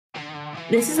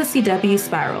This is a CW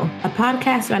Spiral, a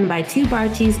podcast run by two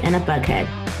Barchies and a Bughead.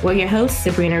 We're your hosts,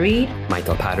 Sabrina Reed,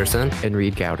 Michael Patterson, and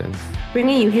Reed Gowden,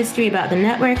 bringing you history about the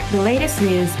network, the latest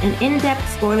news, and in-depth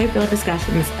spoiler-filled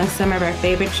discussions of some of our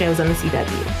favorite shows on the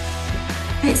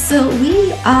CW. Right, so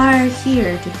we are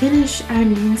here to finish our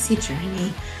Nancy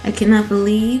journey. I cannot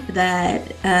believe that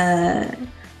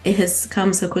it has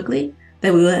come so quickly,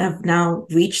 that we will have now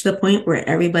reached the point where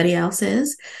everybody else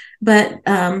is. But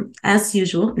as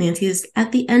usual, Nancy is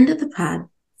at the end of the pod.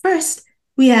 First,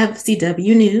 we have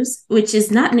CW news, which is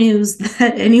not news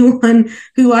that anyone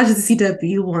who watches the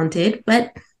CW wanted,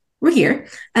 but we're here.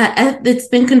 It's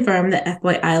been confirmed that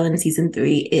F-Boy Island Season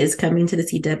 3 is coming to the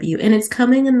CW, and it's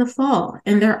coming in the fall.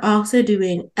 And they're also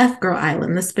doing F-Girl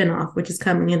Island, the spinoff, which is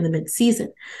coming in the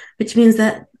mid-season, which means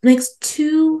that makes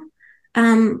two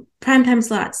primetime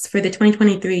slots for the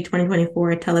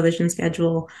 2023-2024 television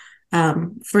schedule.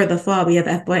 For the fall, we have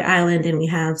F-Boy Island and we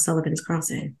have Sullivan's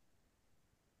Crossing.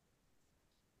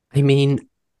 I mean,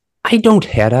 I don't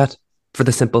hate it for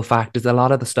the simple fact is a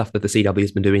lot of the stuff that the CW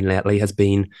has been doing lately has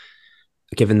been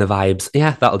given the vibes,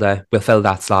 yeah, that'll do. We'll fill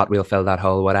that slot, we'll fill that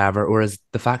hole, whatever. Whereas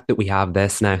the fact that we have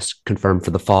this now confirmed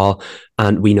for the fall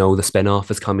and we know the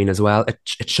spin-off is coming as well, it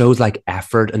shows like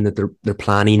effort and that they're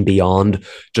planning beyond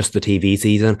just the TV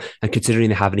season. And considering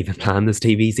they haven't even planned this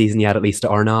TV season yet, at least to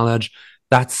our knowledge,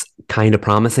 that's kind of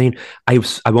promising. I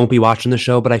won't be watching the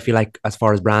show, but I feel like as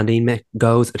far as branding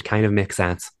goes, it kind of makes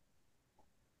sense.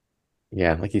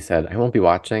 Yeah, like you said, I won't be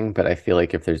watching, but I feel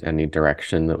like if there's any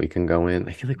direction that we can go in,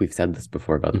 I feel like we've said this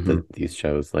before about these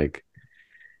shows. Like,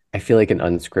 I feel like an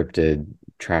unscripted,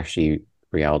 trashy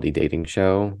reality dating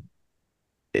show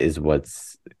is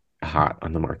what's hot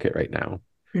on the market right now.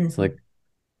 It's like,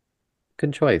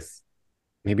 good choice.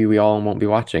 Maybe we all won't be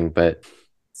watching, but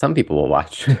some people will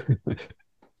watch.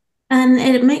 And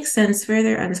it makes sense for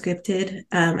their unscripted.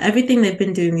 Everything they've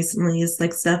been doing recently is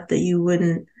like stuff that you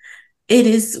wouldn't.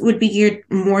 Would be geared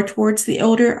more towards the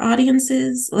older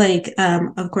audiences. Like,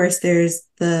 of course, there's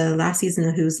the last season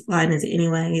of Whose Line Is It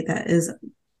Anyway that is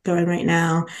going right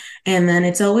now, and then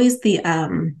it's always the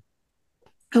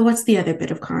what's the other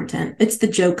bit of content? It's the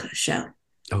joke show,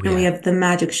 and we have the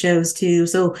magic shows too.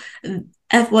 So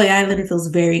F-Boy Island feels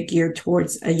very geared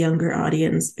towards a younger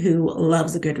audience who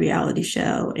loves a good reality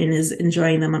show and is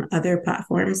enjoying them on other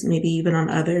platforms, maybe even on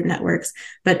other networks.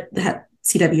 But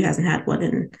CW hasn't had one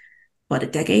in, a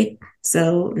decade?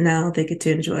 So now they get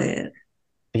to enjoy it.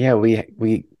 Yeah,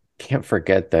 we can't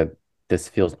forget that this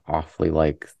feels awfully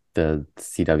like the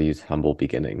CW's humble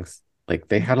beginnings. Like,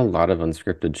 they had a lot of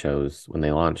unscripted shows when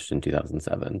they launched in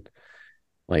 2007.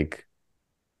 Like,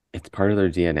 it's part of their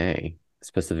DNA.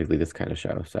 Specifically this kind of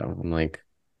show. So I'm like,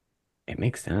 it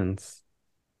makes sense.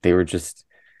 They just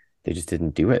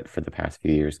didn't do it for the past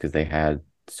few years because they had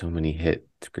so many hit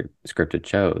scripted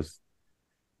shows.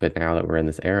 But now that we're in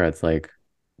this era, it's like,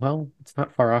 well, it's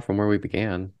not far off from where we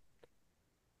began.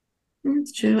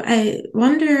 That's true. I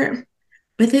wonder,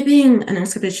 with it being an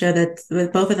unscripted show that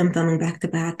with both of them filming back to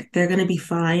back, they're going to be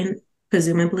fine,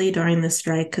 presumably, during the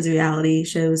strike, because reality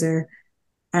shows are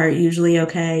usually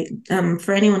okay.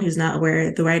 For anyone who's not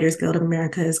aware, the Writers Guild of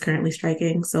America is currently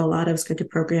striking, so a lot of scripted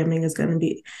programming is going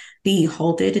to be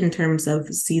halted in terms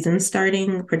of season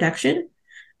starting production,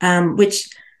 which,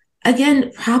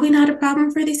 again, probably not a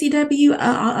problem for the CW.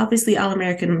 Obviously, All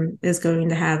American is going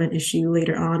to have an issue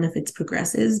later on if it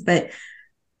progresses, but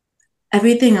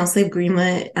everything else they've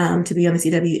greenlit to be on the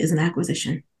CW is an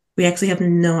acquisition. We actually have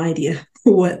no idea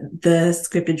what the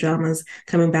scripted dramas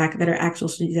coming back that are actual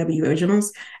CW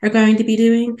originals are going to be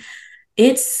doing.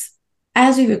 It's,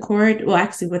 as we record, well,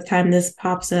 actually, with time this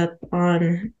pops up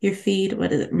on your feed,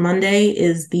 what is it? Monday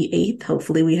is the 8th.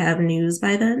 Hopefully we have news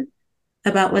by then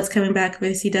about what's coming back for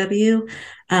the CW.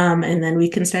 And then we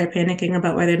can start panicking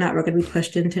about whether or not we're going to be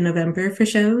pushed into November for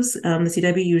shows. The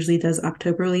CW usually does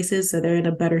October releases, so they're in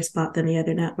a better spot than the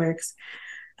other networks.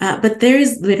 But there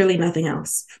is literally nothing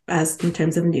else as in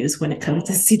terms of news when it comes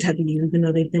to CW, even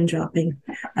though they've been dropping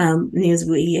news.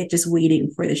 We're just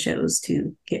waiting for the shows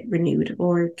to get renewed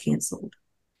or canceled.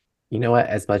 You know what?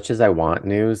 As much as I want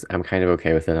news, I'm kind of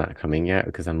okay with it not coming yet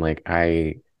because I'm like,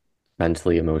 I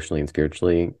mentally, emotionally, and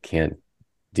spiritually can't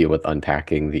deal with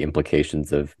unpacking the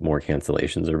implications of more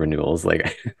cancellations or renewals.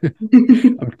 Like,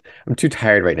 I'm too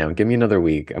tired right now. Give me another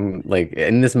week. I'm like,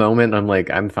 in this moment, I'm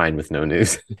like, I'm fine with no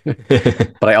news.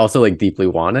 But I also like deeply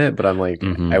want it, but I'm like,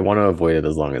 I want to avoid it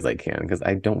as long as I can because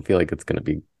I don't feel like it's going to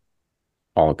be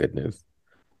all good news.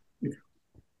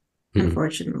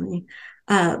 Unfortunately.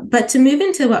 But to move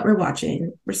into what we're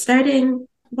watching, we're starting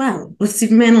well, with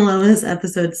Superman and Lois,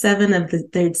 episode 7 of the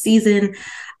 3rd season.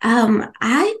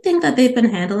 I think that they've been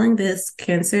handling this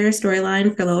cancer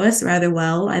storyline for Lois rather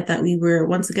well. I thought we were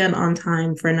once again on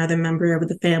time for another member of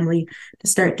the family to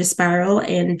start to spiral,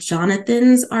 and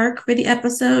Jonathan's arc for the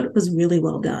episode was really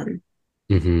well done.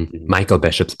 Michael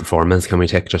Bishop's performance, can we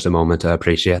take just a moment to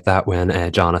appreciate that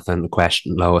when Jonathan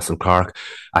questioned Lois and Clark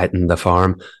out in the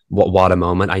farm? What a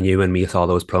moment. I knew when we saw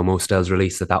those promo stills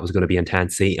released that was going to be an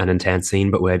intense scene,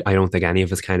 but I don't think any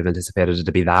of us kind of anticipated it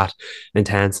to be that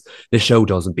intense. The show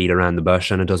doesn't beat around the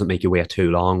bush, and it doesn't make you wait too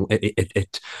long.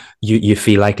 You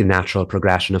feel like a natural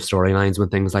progression of storylines when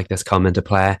things like this come into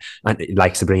play. And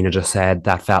like Sabrina just said,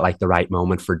 that felt like the right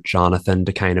moment for Jonathan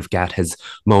to kind of get his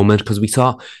moment, because we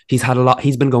saw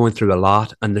he's been going through a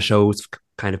lot, and the show's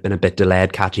kind of been a bit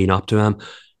delayed catching up to him.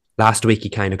 Last week, he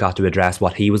kind of got to address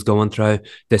what he was going through.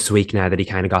 This week, now that he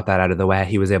kind of got that out of the way,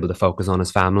 he was able to focus on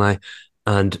his family.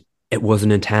 And it was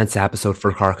an intense episode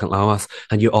for Clark and Lois.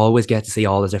 And you always get to see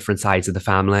all the different sides of the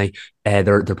family,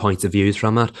 their points of views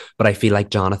from it. But I feel like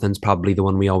Jonathan's probably the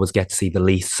one we always get to see the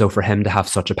least. So for him to have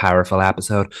such a powerful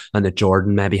episode, and that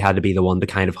Jordan maybe had to be the one to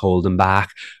kind of hold him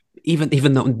back,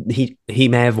 even though he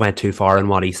may have went too far in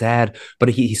what he said, but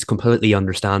it's completely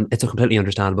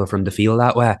understandable for him to feel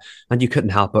that way, and you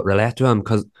couldn't help but relate to him,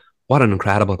 because what an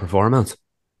incredible performance.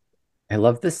 I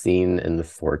love the scene in the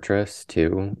fortress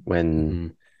too,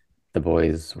 when the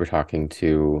boys were talking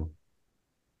to,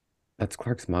 that's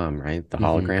Clark's mom, right? The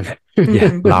hologram.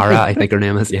 Yeah, Lara, I think her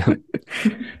name is. Yeah.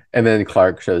 And then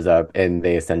Clark shows up, and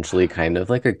they essentially kind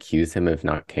of like accuse him of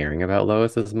not caring about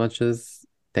Lois as much as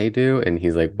they do, and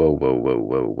he's like, whoa, whoa, whoa,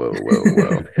 whoa, whoa,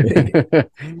 whoa, whoa.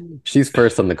 She's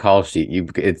first on the call sheet.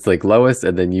 It's like Lois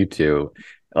and then you two.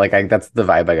 Like, that's the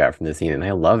vibe I got from the scene, and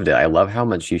I loved it. I love how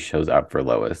much she shows up for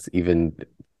Lois, even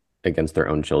against their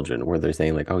own children, where they're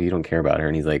saying like, oh, you don't care about her,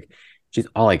 and he's like, she's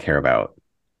all I care about,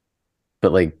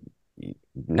 but like,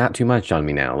 not too much on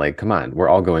me now. Like, come on, we're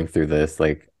all going through this.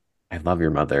 Like, I love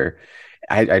your mother.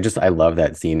 I love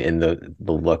that scene, in the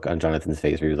look on Jonathan's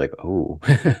face where he was like, oh,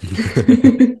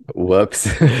 whoops.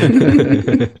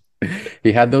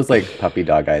 He had those like puppy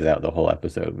dog eyes out the whole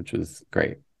episode, which was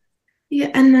great. Yeah,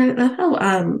 and I love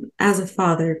how as a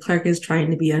father, Clark is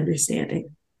trying to be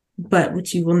understanding, but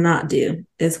what you will not do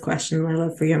is question my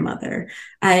love for your mother.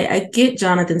 I get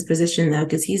Jonathan's position though,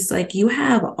 because he's like, you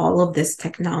have all of this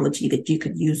technology that you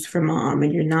could use for mom,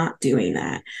 and you're not doing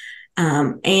that.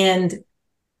 And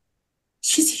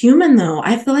she's human though.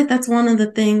 I feel like that's one of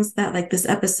the things that like this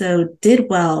episode did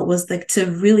well, was like to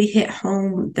really hit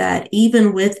home that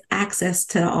even with access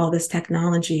to all this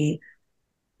technology,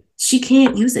 she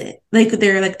can't use it. Like,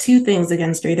 there are like two things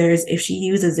against her. There's, if she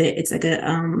uses it, it's like a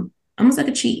almost like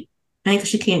a cheat. I think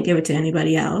she can't give it to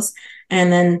anybody else.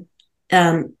 And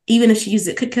then even if she uses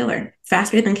it, could kill her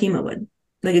faster than chemo would.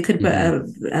 Like, it could,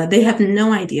 they have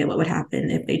no idea what would happen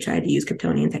if they tried to use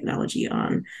Kryptonian technology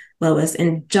on Lois.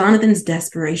 And Jonathan's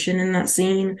desperation in that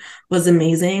scene was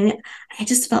amazing. I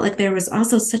just felt like there was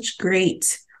also such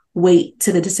great weight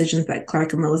to the decisions that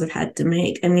Clark and Lois have had to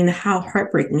make. I mean, how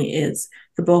heartbreaking it is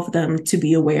for both of them to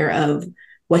be aware of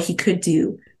what he could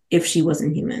do if she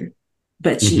wasn't human,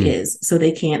 but she is, so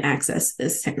they can't access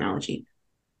this technology.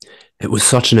 It was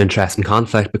such an interesting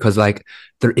conflict, because like,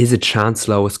 there is a chance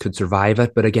Lois could survive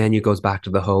it, but again, it goes back to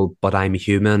the whole, but I'm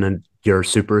human and you're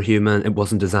superhuman. It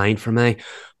wasn't designed for me.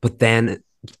 But then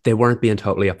they weren't being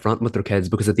totally upfront with their kids,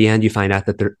 because at the end you find out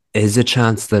that there is a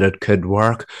chance that it could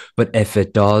work. But if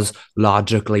it does,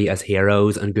 logically, as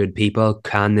heroes and good people,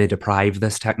 can they deprive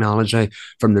this technology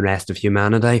from the rest of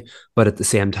humanity? But at the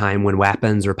same time, when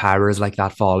weapons or powers like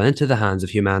that fall into the hands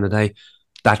of humanity,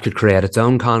 that could create its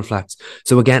own conflicts.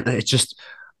 So again, it's just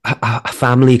a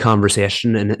family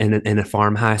conversation in a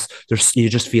farmhouse. You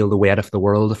just feel the weight of the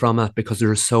world from it, because there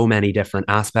are so many different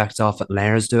aspects of it,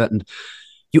 layers to it, and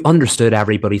you understood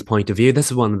everybody's point of view.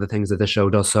 This is one of the things that the show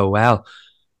does so well.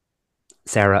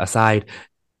 Sarah aside,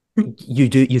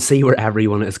 you see where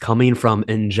everyone is coming from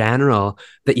in general,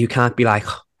 that you can't be like,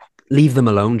 leave them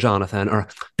alone, Jonathan, or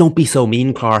don't be so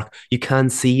mean, Clark. You can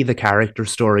see the character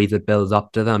story that builds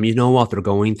up to them. You know what they're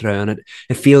going through, and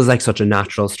it feels like such a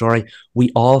natural story.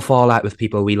 We all fall out with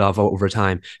people we love over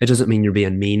time. It doesn't mean you're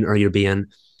being mean or you're being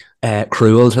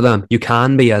cruel to them. You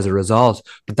can be as a result,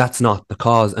 but that's not the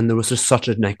cause. And there was just such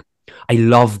a I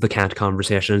love the Kent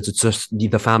conversations. It's just,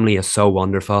 the family is so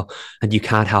wonderful, and you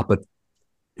can't help but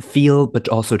feel, but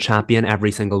also champion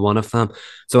every single one of them.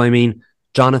 So I mean,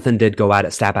 Jonathan did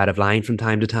step out of line from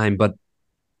time to time, but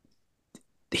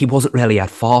he wasn't really at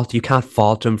fault. You can't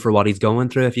fault him for what he's going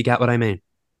through, if you get what I mean.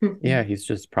 Yeah, he's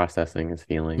just processing his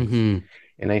feelings.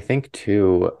 And I think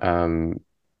too,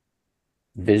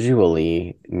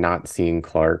 visually, not seeing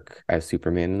Clark as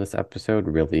Superman in this episode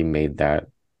really made that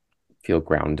feel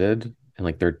grounded. And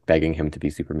like they're begging him to be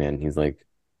Superman. He's like,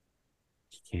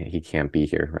 he can't be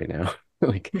here right now.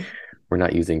 Like, we're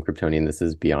not using Kryptonian. This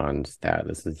is beyond that.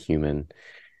 This is human.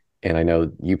 And I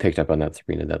know you picked up on that,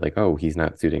 Sabrina, that like, oh, he's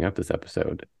not suiting up this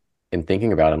episode. And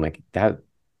thinking about it, I'm like, that,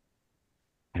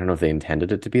 I don't know if they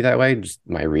intended it to be that way. Just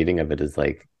my reading of it is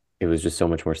like, it was just so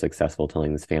much more successful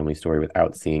telling this family story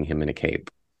without seeing him in a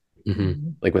cape,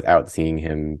 like without seeing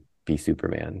him be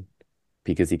Superman,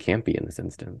 because he can't be in this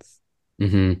instance.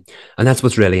 And that's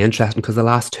what's really interesting, because the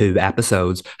last 2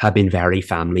 episodes have been very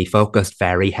family focused,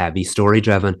 very heavy story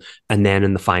driven. And then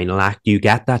in the final act, you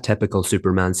get that typical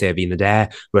Superman saving the day,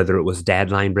 whether it was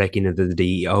Deadline breaking into the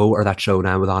DEO or that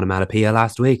showdown with Onomatopoeia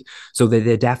last week. So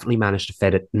they definitely managed to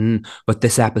fit it in. But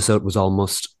this episode was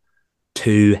almost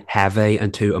too heavy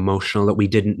and too emotional that we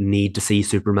didn't need to see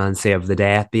Superman save the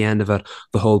day at the end of it.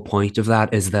 The whole point of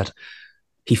that is that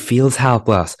he feels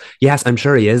helpless. Yes, I'm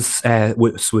sure he is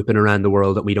swooping around the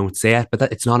world that we don't see it, but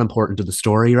it's not important to the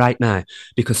story right now,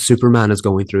 because Superman is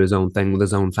going through his own thing with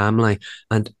his own family,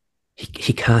 and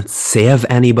he can't save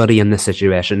anybody in this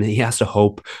situation. He has to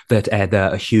hope that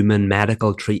the human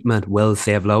medical treatment will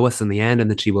save Lois in the end,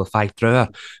 and that she will fight through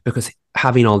it, because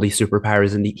having all these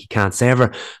superpowers and he can't save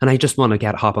her. And I just want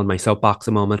to hop on my soapbox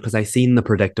a moment, because I seen the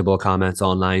predictable comments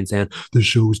online saying the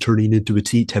show's turning into a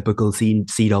typical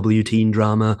CW teen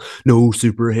drama. No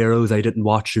superheroes. I didn't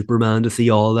watch Superman to see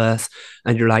all this.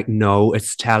 And you're like, no,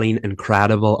 it's telling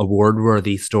incredible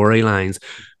award-worthy storylines,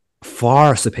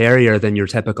 far superior than your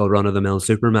typical run-of-the-mill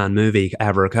Superman movie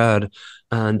ever could.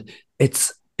 And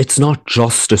it's not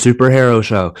just a superhero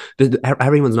show.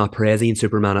 Everyone's not praising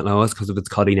Superman at Lois because of its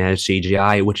cutting-edge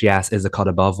CGI, which, yes, is a cut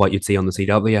above what you'd see on the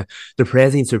CW. They're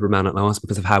praising Superman at Lois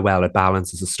because of how well it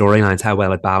balances the storylines, how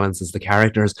well it balances the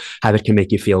characters, how it can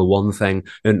make you feel one thing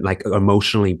and like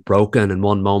emotionally broken in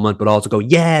one moment, but also go,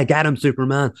 yeah, get him,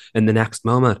 Superman, in the next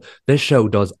moment. This show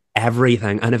does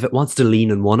everything, and if it wants to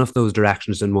lean in one of those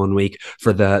directions in one week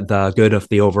for the good of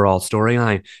the overall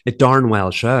storyline, it darn well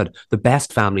should. The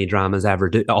best family dramas ever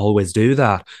always do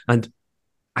that. And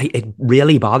it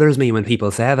really bothers me when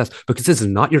people say this, because this is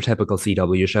not your typical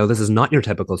CW show. This is not your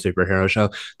typical superhero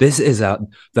show. This is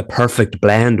the perfect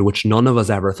blend, which none of us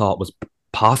ever thought was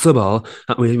possible.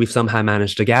 We've somehow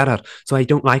managed to get it. So I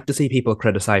don't like to see people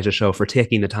criticize a show for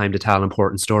taking the time to tell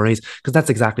important stories, because that's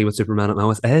exactly what Superman and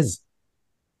Lois is.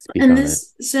 Speak and on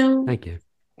this, it. so Thank you.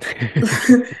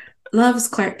 loves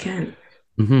Clark Kent.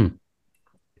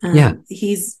 Yeah.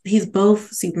 He's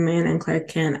both Superman and Clark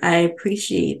Kent. I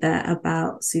appreciate that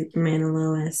about Superman and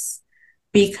Lois,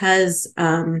 because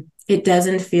it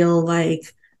doesn't feel like,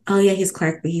 oh yeah, he's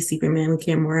Clark, but he's Superman. We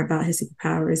care more about his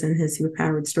superpowers and his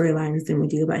superpowered storylines than we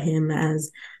do about him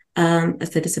as a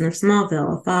citizen of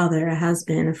Smallville, a father, a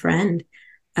husband, a friend.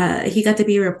 He got to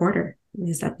be a reporter in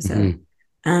this episode.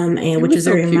 And which is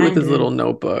so a reminder cute with his little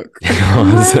notebook.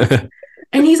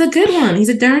 And he's a good one. He's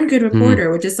a darn good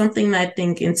reporter, which is something that I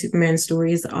think in Superman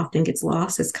stories often gets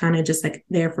lost. It's kind of just like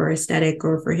there for aesthetic,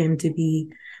 or for him to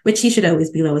be, which he should always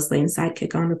be Lois Lane's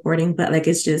sidekick on reporting. But like,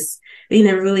 it's just, they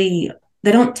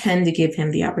don't tend to give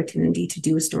him the opportunity to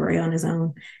do a story on his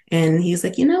own. And he's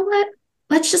like, you know what?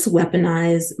 Let's just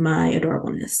weaponize my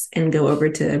adorableness and go over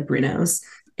to Bruno's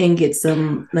and get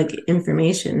some like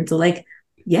information. So like,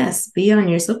 yes, be on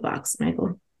your soapbox,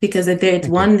 Michael, because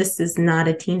this is not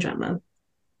a teen drama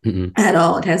at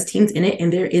all. It has teens in it,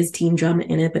 and there is teen drama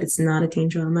in it, but it's not a teen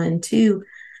drama. And 2,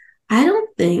 I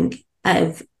don't think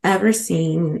I've ever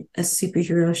seen a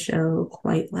superhero show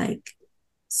quite like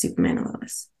Superman and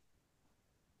Lois,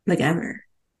 like ever.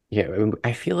 Yeah,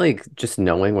 I feel like just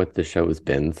knowing what the show has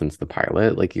been since the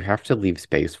pilot, like you have to leave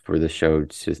space for the show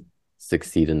to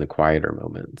succeed in the quieter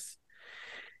moments.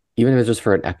 Even if it's just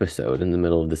for an episode in the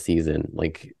middle of the season,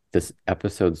 like this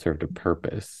episode served a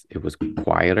purpose. It was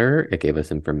quieter. It gave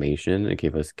us information. It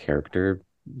gave us character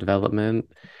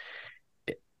development.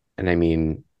 And I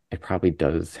mean, it probably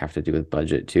does have to do with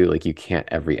budget too. Like you can't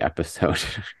every episode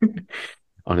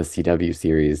on a CW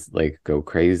series like go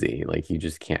crazy. Like you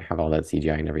just can't have all that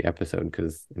CGI in every episode,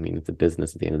 because I mean, it's a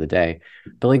business at the end of the day.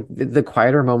 But like the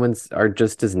quieter moments are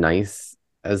just as nice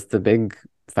as the big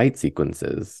fight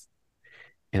sequences.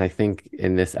 And I think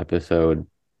in this episode,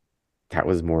 that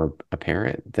was more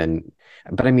apparent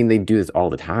but I mean, they do this all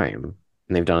the time,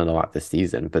 and they've done it a lot this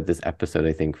season. But this episode,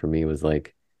 I think for me was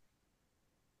like,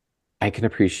 I can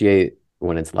appreciate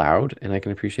when it's loud, and I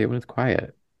can appreciate when it's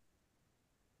quiet.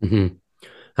 And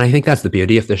I think that's the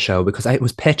beauty of the show, because it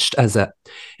was pitched as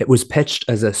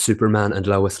a Superman and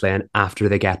Lois Lane after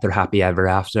they get their happy ever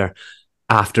after.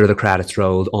 after the credits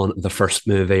rolled on the first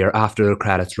movie, or after the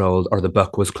credits rolled, or the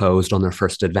book was closed on their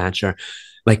first adventure.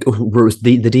 Like, the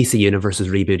DC universe is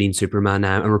rebooting Superman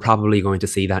now, and we're probably going to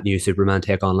see that new Superman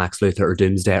take on Lex Luthor or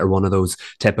Doomsday or one of those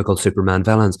typical Superman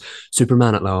villains.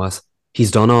 Superman at Lois,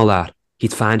 he's done all that.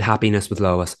 He's found happiness with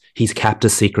Lois. He's kept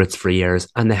his secrets for years,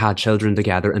 and they had children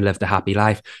together and lived a happy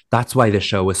life. That's why this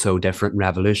show is so different and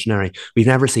revolutionary. We've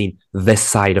never seen this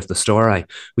side of the story.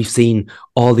 We've seen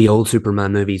all the old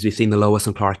Superman movies. We've seen the Lois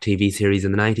and Clark TV series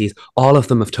in the 90s. All of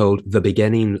them have told the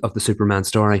beginning of the Superman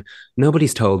story.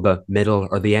 Nobody's told the middle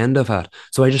or the end of it.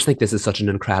 So I just think this is such an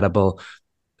incredible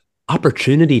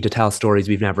opportunity to tell stories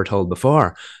we've never told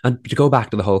before. And to go back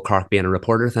to the whole Clark being a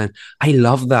reporter thing, I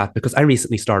love that, because I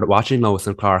recently started watching Lois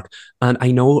and Clark, and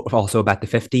I know also about the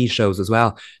 50s shows as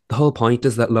well. The whole point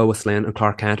is that Lois Lane and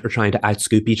Clark Kent are trying to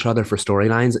outscoop each other for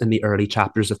storylines in the early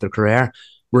chapters of their career,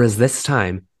 whereas this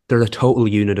time they're a total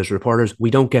unit as reporters.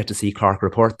 We don't get to see Clark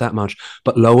report that much,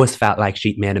 but Lois felt like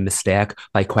she'd made a mistake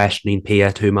by questioning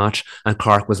Pia too much, and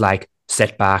Clark was like,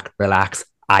 sit back, relax,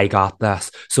 I got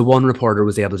this. So one reporter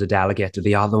was able to delegate to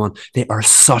the other one. They are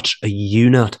such a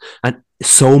unit, and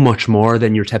so much more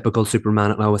than your typical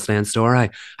Superman and Lois Lane story.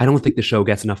 I don't think the show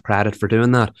gets enough credit for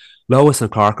doing that. Lois and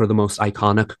Clark are the most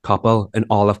iconic couple in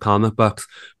all of comic books,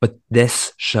 but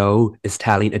this show is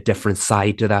telling a different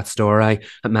side to that story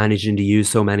and managing to use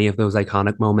so many of those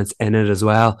iconic moments in it as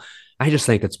well. I just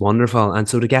think it's wonderful. And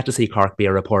so to get to see Clark be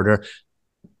a reporter,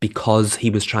 because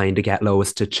he was trying to get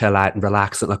Lois to chill out and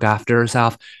relax and look after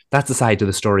herself, that's a side to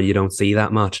the story you don't see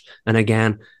that much. And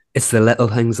again, it's the little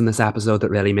things in this episode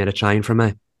that really made it shine for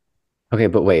me. Okay,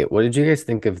 but wait, what did you guys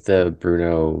think of the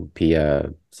Bruno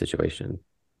Pia situation?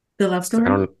 The love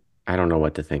story? I don't know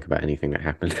what to think about anything that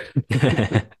happened.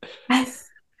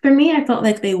 For me, I felt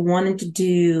like they wanted to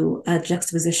do a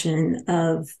juxtaposition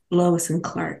of Lois and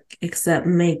Clark, except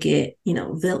make it,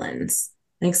 villains.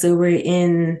 Like, so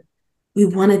we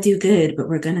want to do good, but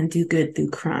we're going to do good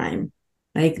through crime.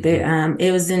 Like,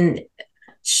 it was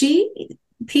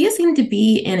Pia seemed to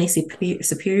be in a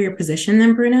superior position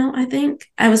than Bruno, I think.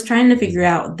 I was trying to figure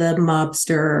out the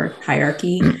mobster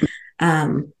hierarchy,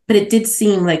 but it did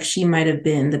seem like she might have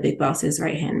been the big boss's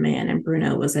right-hand man, and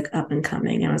Bruno was like up and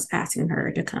coming and was asking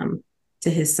her to come to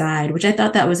his side, which I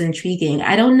thought that was intriguing.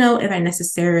 I don't know if I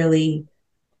necessarily,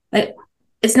 like,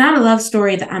 it's not a love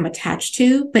story that I'm attached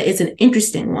to, but it's an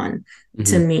interesting one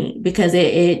to me, because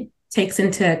it takes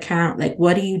into account, like,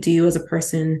 what do you do as a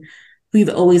person who you've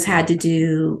always had to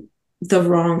do the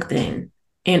wrong thing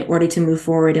in order to move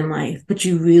forward in life, but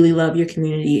you really love your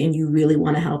community and you really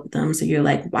want to help them. So you're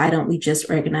like, why don't we just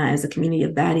organize a community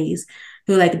of baddies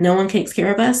who, like, no one takes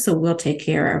care of us, so we'll take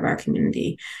care of our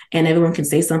community. And everyone can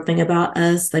say something about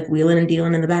us, like wheeling and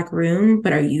dealing in the back room,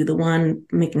 but are you the one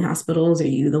making hospitals? Are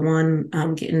you the one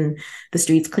getting the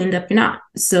streets cleaned up? You're not.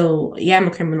 So yeah, I'm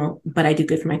a criminal, but I do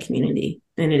good for my community,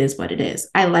 and it is what it is.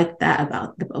 I like that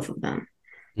about the both of them.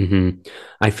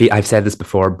 I've said this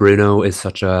before, Bruno is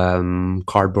such a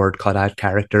cardboard cutout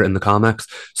character in the comics,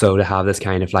 so to have this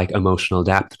kind of like emotional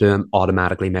depth to him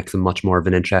automatically makes him much more of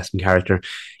an interesting character.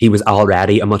 He was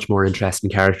already a much more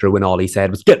interesting character when all he said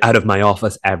was get out of my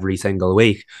office every single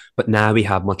week, but now we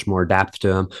have much more depth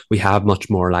to him. We have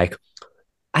much more like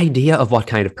idea of what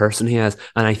kind of person he is,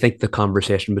 and I think the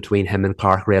conversation between him and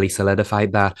Clark really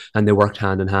solidified that, and they worked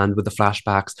hand in hand with the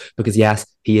flashbacks, because yes,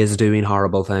 he is doing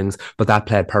horrible things, but that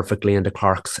played perfectly into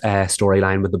Clark's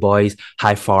storyline with the boys.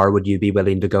 How far would you be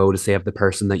willing to go to save the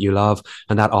person that you love?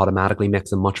 And that automatically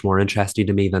makes him much more interesting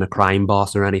to me than a crime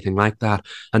boss or anything like that.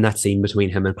 And that scene between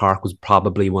him and Clark was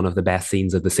probably one of the best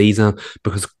scenes of the season,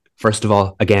 because first of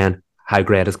all, again, how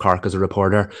great is Clark as a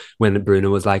reporter? When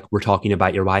Bruno was like, we're talking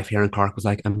about your wife here, and Clark was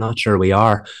like, I'm not sure we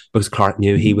are, because Clark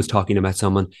knew he was talking about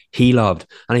someone he loved.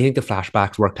 And I think the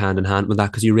flashbacks worked hand in hand with that,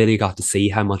 because you really got to see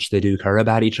how much they do care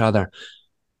about each other.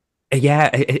 Yeah,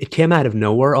 it came out of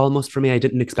nowhere almost for me. I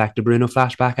didn't expect a Bruno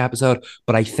flashback episode,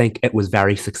 but I think it was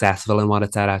very successful in what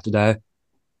it set out to do.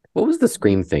 What was the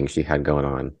scream thing she had going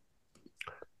on?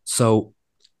 So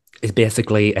is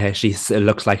basically it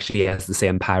looks like she has the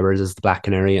same powers as the Black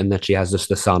Canary, and that she has just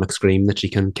a sonic scream that she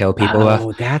can kill people with.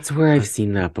 Oh, that's where I've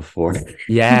seen that before.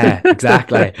 Yeah,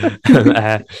 exactly.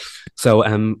 So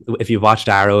if you've watched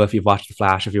Arrow, if you've watched The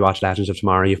Flash, if you watched Legends of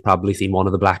Tomorrow, you've probably seen one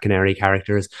of the Black Canary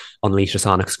characters unleash a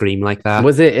sonic scream like that.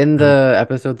 Was it in the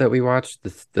episode that we watched,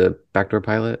 the backdoor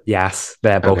pilot? Yes,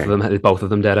 both of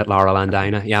them did it. Laurel and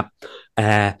Dinah.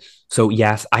 Yeah. So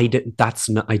yes, I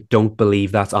don't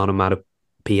believe that's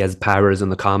onomatopoeia's powers in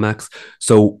the comics.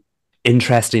 So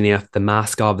interestingly enough, the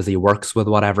mask obviously works with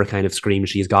whatever kind of scream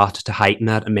she's got to heighten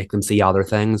it and make them see other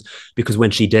things. Because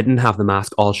when she didn't have the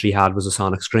mask, all she had was a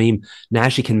sonic scream. Now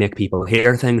she can make people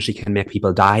hear things. She can make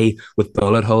people die with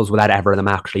bullet holes without ever them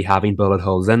actually having bullet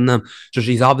holes in them. So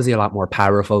she's obviously a lot more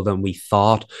powerful than we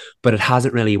thought, but it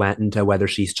hasn't really went into whether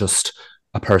she's just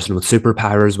a person with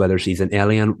superpowers, whether she's an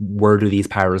alien, where do these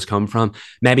powers come from?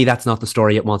 Maybe that's not the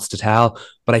story it wants to tell,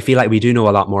 but I feel like we do know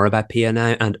a lot more about Pia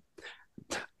now. And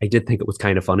I did think it was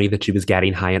kind of funny that she was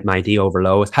getting high and mighty over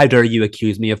Lois. How dare you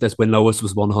accuse me of this when Lois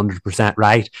was 100%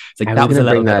 right? It's like, that was a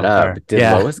little bit that up. Did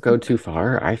Lois go too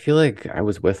far? I feel like I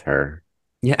was with her.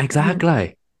 Yeah,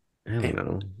 exactly. I don't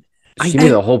know. She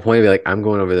made the whole point of be like, I'm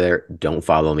going over there, don't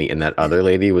follow me. And that other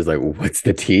lady was like, what's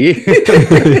the tea?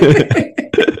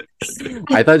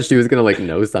 I thought she was gonna like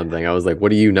know something. I was like, what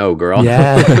do you know, girl?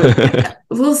 Yeah.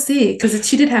 We'll see, because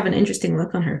she did have an interesting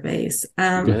look on her face.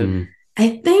 Mhm.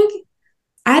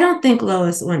 I don't think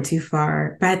Lois went too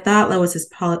far, but I thought Lois's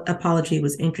apology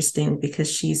was interesting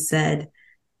because she said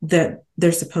that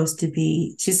they're supposed to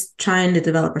be, she's trying to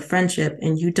develop a friendship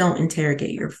and you don't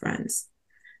interrogate your friends.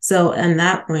 So at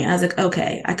that point, I was like,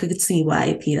 okay, I could see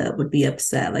why Pia would be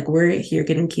upset. Like, we're here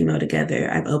getting chemo together.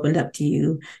 I've opened up to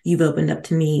you. You've opened up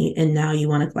to me. And now you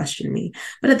want to question me.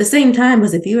 But at the same time,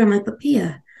 as a viewer, I'm like, but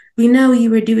Pia, we know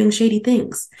you were doing shady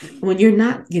things when you're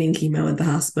not getting chemo at the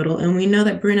hospital. And we know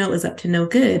that Bruno is up to no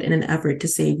good in an effort to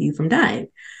save you from dying.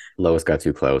 Lois got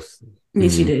too close.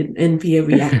 Yes, she did. And Pia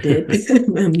reacted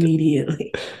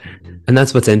immediately. And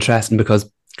that's what's interesting,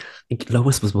 because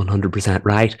Lois was 100%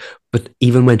 right. But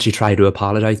even when she tried to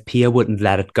apologize, Pia wouldn't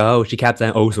let it go. She kept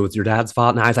saying, oh, so it's your dad's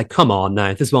fault. And I was like, come on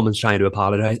now, this woman's trying to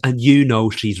apologize. And you know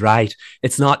she's right.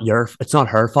 It's not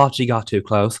her fault she got too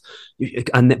close.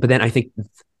 But then I think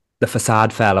the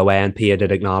facade fell away and Pia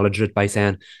did acknowledge it by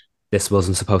saying, this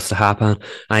wasn't supposed to happen.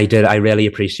 I really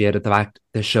appreciated the fact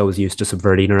this show was used to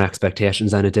subverting our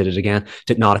expectations, and it did it again.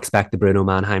 Did not expect the Bruno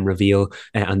Mannheim reveal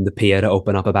and the Pia to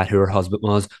open up about who her husband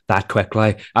was that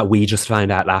quickly. We just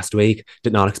found out last week.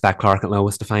 Did not expect Clark and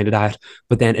Lois to find it out.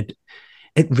 But then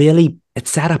it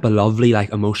set up a lovely,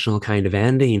 like, emotional kind of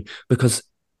ending, because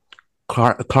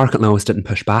Clark and Lois didn't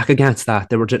push back against that.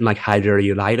 They didn't like, how dare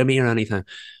you lie to me or anything.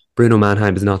 Bruno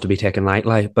Mannheim is not to be taken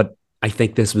lightly, but I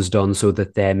think this was done so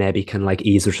that they maybe can like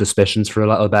ease their suspicions for a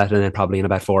little bit, and then probably in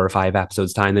about 4 or 5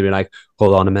 episodes time they'll be like,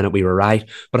 hold on a minute, we were right.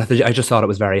 But I just thought it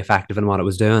was very effective in what it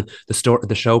was doing. The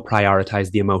show prioritized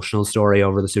the emotional story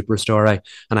over the super story,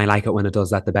 and I like it when it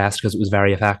does that the best, because it was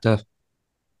very effective.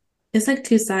 It's like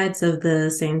two sides of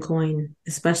the same coin,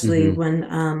 especially when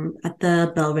at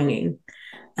the bell ringing,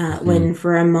 when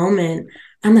for a moment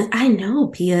I'm like, I know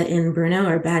Pia and Bruno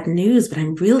are bad news, but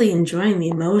I'm really enjoying the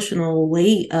emotional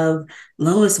weight of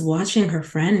Lois watching her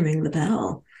friend ring the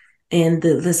bell, and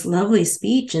this lovely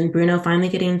speech, and Bruno finally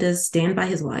getting to stand by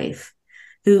his wife,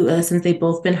 who, since they've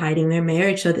both been hiding their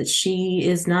marriage so that she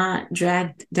is not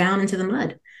dragged down into the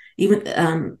mud,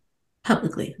 even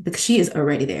publicly, because she is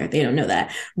already there. They don't know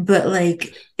that. But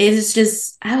like, it's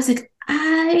just, I was like,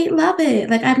 I love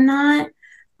it. Like, I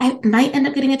might end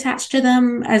up getting attached to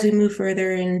them as we move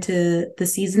further into the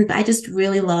season, but I just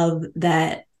really love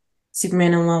that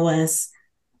Superman and Lois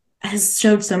has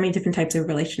showed so many different types of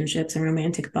relationships and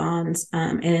romantic bonds.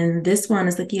 And this one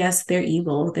is like, yes, they're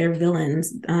evil, they're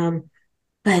villains,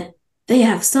 but they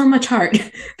have so much heart.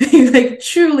 They're like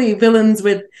truly villains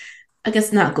with, I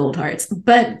guess, not gold hearts,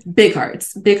 but big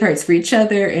hearts for each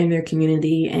other and their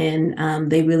community. And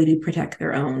they really do protect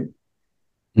their own.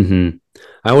 Mm-hmm.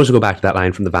 I always go back to that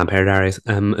line from the Vampire Diaries.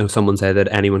 Someone said that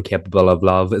anyone capable of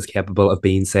love is capable of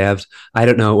being saved. I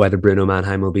don't know whether Bruno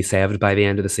Mannheim will be saved by the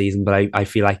end of the season, but I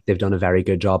feel like they've done a very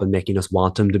good job in making us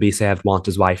want him to be saved, want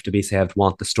his wife to be saved,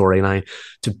 want the storyline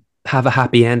to have a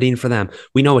happy ending for them.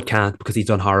 We know it can't because he's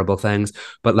done horrible things,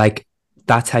 but like,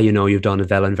 that's how you know you've done a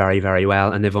villain very, very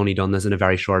well. And they've only done this in a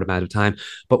very short amount of time.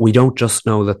 But we don't just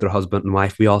know that they're husband and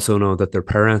wife. We also know that they're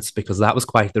parents, because that was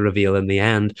quite the reveal in the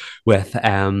end with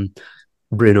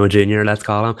Bruno Jr., let's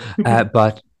call him.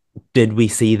 But did we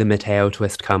see the Mateo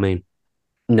twist coming?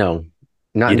 No,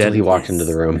 not until he walked into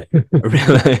the room.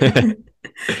 Really?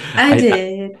 I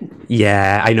did.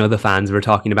 Yeah, I know the fans were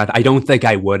talking about it. I don't think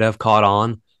I would have caught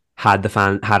on had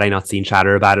I not seen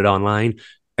chatter about it online.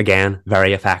 Again,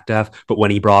 very effective. But when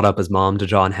he brought up his mom to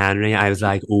John Henry, I was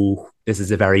like, oh, this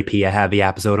is a very Pia heavy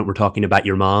episode, and we're talking about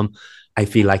your mom. I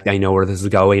feel like I know where this is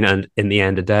going, and in the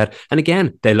end it did. And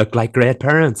again, they look like great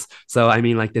parents. So I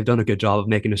mean, like, they've done a good job of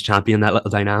making us champion that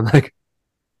little dynamic.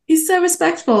 He's so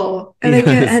respectful, and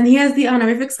and he has the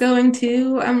honorifics going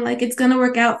too. I'm like, it's gonna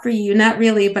work out for you. Not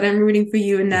really, but I'm rooting for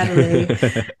you and Natalie.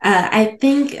 I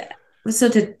think So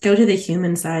to go to the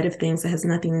human side of things that has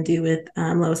nothing to do with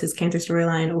Lois's cancer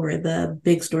storyline or the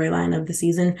big storyline of the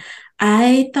season,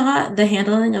 I thought the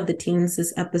handling of the teams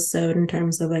this episode in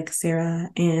terms of like Sarah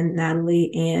and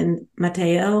Natalie and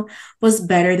Mateo was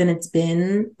better than it's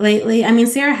been lately. I mean,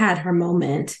 Sarah had her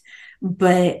moment,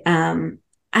 but I don't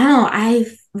know, I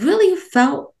really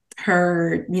felt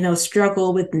her,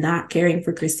 struggle with not caring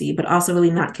for Chrissy, but also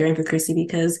really not caring for Chrissy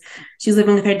because she's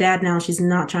living with her dad now. She's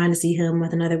not trying to see him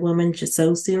with another woman just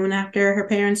so soon after her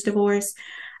parents' divorce.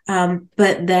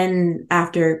 But then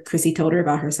after Chrissy told her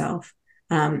about herself,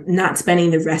 not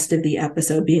spending the rest of the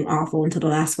episode being awful until the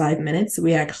last 5 minutes,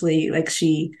 we actually,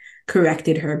 she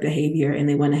corrected her behavior and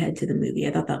they went ahead to the movie.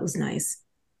 I thought that was nice.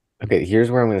 Okay, here's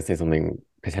where I'm going to say something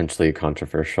potentially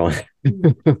controversial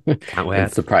Can't wait.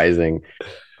 and surprising.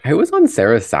 I was on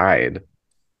Sarah's side.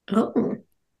 Oh,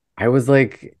 I was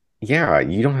like, yeah,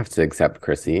 you don't have to accept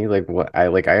Chrissy. Like what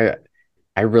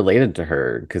I related to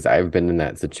her because I've been in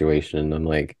that situation. I'm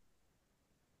like,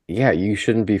 yeah, you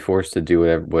shouldn't be forced to do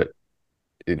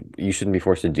you shouldn't be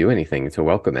forced to do anything to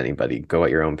welcome anybody. Go at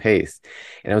your own pace.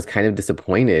 And I was kind of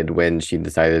disappointed when she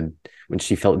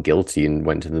felt guilty and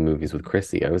went to the movies with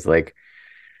Chrissy. I was like,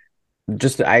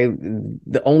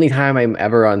 the only time I'm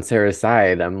ever on Sarah's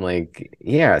side, I'm like,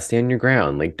 yeah, stand your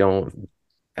ground. Like, I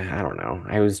don't know.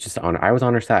 I was on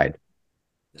her side.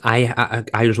 I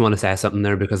just want to say something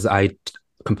there because I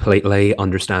completely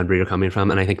understand where you're coming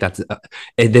from, and I think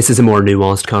this is a more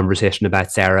nuanced conversation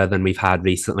about Sarah than we've had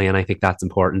recently, and I think that's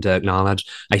important to acknowledge.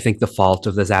 I think the fault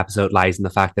of this episode lies in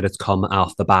the fact that it's come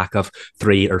off the back of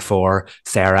 3 or 4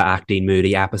 Sarah acting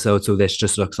moody episodes, so this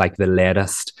just looks like the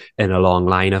latest in a long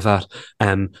line of it.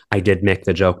 I did make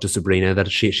the joke to Sabrina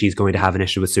that she's going to have an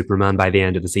issue with Superman by the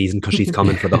end of the season because she's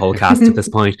coming for the whole cast at this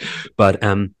point, but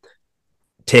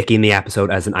taking the episode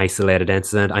as an isolated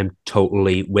incident, I'm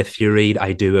totally with you, Reed.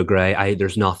 I do agree.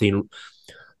 There's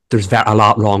a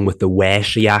lot wrong with the way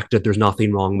she acted. There's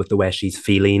nothing wrong with the way she's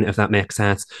feeling, if that makes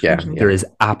sense. Yeah, There is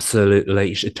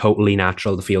absolutely totally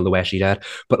natural to feel the way she did.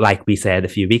 But like we said a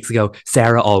few weeks ago,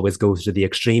 Sarah always goes to the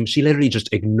extreme. She literally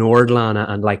just ignored Lana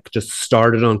and just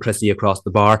started on Chrissy across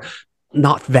the bar.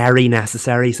 Not very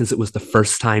necessary since it was the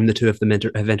first time the two of them have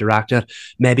interacted.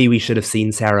 Maybe we should have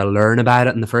seen Sarah learn about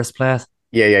it in the first place.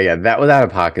 Yeah. That was out of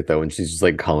pocket though, when she's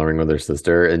just coloring with her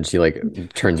sister and she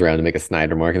turns around to make a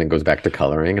Snyder mark and then goes back to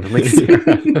coloring. And I'm like,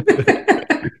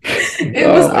 it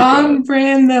was on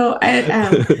brand though.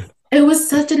 It was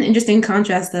such an interesting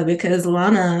contrast though, because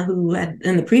Lana, who had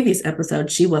in the previous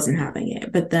episode, she wasn't having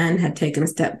it, but then had taken a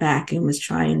step back and was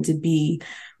trying to be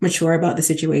mature about the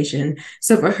situation.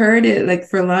 So for her to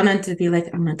for Lana to be like,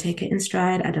 I'm gonna take it in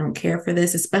stride. I don't care for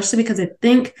this, especially because I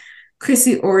think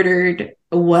Chrissy ordered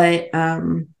what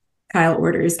Kyle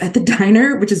orders at the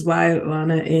diner, which is why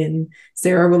Lana and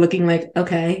Sarah were looking like,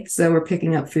 okay, so we're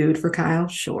picking up food for Kyle,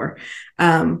 sure.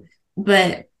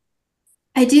 But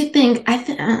I do think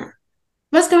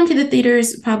us going to the theater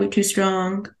is probably too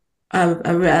strong of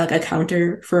a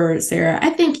counter for Sarah. I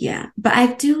think, yeah, but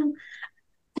I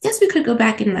guess we could go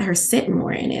back and let her sit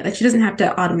more in it. She doesn't have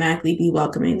to automatically be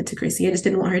welcoming to Chrissy. I just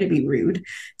didn't want her to be rude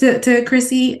to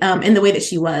Chrissy in the way that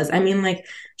she was. I mean,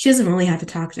 she doesn't really have to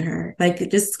talk to her.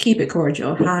 Just keep it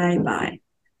cordial. Hi, bye.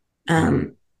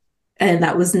 And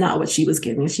that was not what she was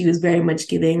giving. She was very much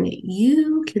giving,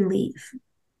 you can leave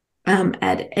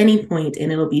at any point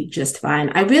and it'll be just fine.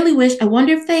 I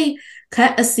wonder if they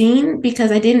cut a scene,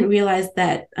 because I didn't realize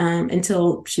that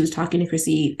until she was talking to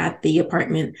Chrissy at the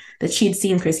apartment that she'd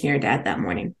seen Chrissy and her dad that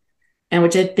morning, and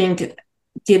which I think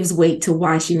gives weight to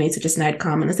why she made such a snide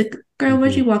comment. It's like, girl,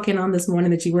 what'd you walk in on this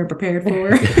morning that you weren't prepared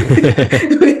for?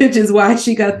 Which is why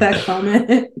she got that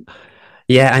comment.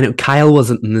 Yeah, I know Kyle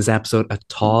wasn't in this episode at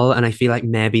all, and I feel like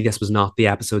maybe this was not the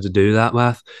episode to do that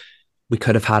with. We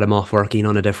could have had him off working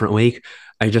on a different week.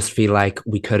 I just feel like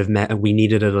we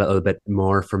needed a little bit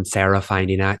more from Sarah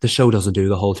finding out. The show doesn't do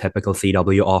the whole typical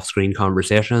CW off-screen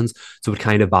conversations, so it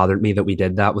kind of bothered me that we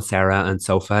did that with Sarah and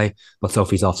Sophie. But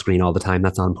Sophie's off-screen all the time.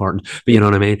 That's not important. But you know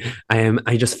what I mean?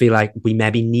 I just feel like we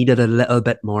maybe needed a little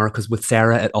bit more, because with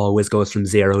Sarah, it always goes from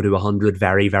 0 to 100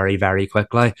 very, very, very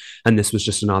quickly. And this was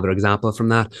just another example from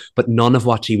that. But none of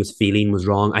what she was feeling was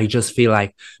wrong. I just feel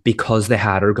like because they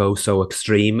had her go so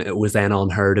extreme, it was then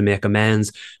on her to make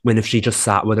amends, when if she just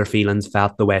sat with her feelings,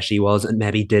 felt the way she was, and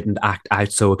maybe didn't act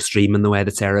out so extreme in the way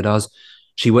that Sarah does,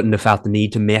 she wouldn't have felt the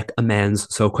need to make amends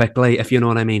so quickly, if you know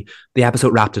what I mean. The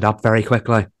episode wrapped it up very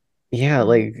quickly. Yeah,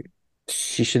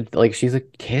 she should, she's a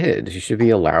kid. She should be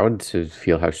allowed to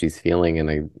feel how she's feeling.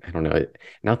 And I don't know,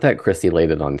 not that Chrissy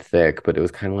laid it on thick, but it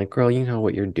was kind of like, girl, you know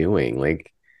what you're doing.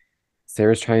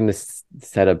 Sarah's trying to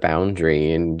set a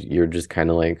boundary, and you're just kind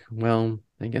of like, well,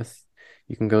 I guess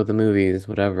you can go to the movies,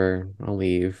 whatever. I'll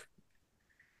leave.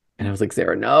 And I was like,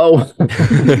 Sarah, no.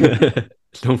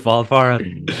 Don't fall for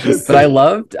it. But I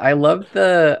loved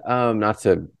the not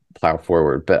to plow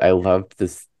forward, but I loved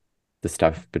the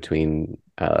stuff between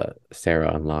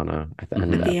Sarah and Lana at the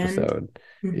end of the episode.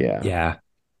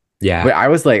 Yeah. But I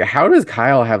was like, how does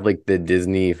Kyle have like the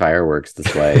Disney fireworks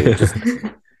display just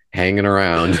hanging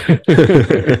around?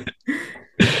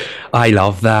 I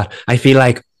love that. I feel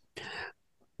like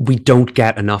we don't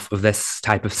get enough of this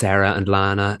type of Sarah and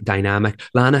Lana dynamic.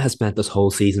 Lana has spent this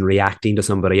whole season reacting to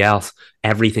somebody else,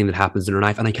 everything that happens in her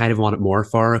life. And I kind of want it more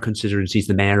for her, considering she's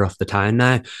the mayor of the town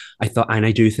now.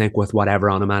 I do think with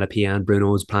whatever Onomatopoeia and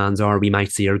Bruno's plans are, we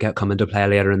might see her come into play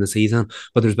later in the season.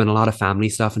 But there's been a lot of family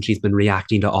stuff and she's been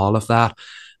reacting to all of that.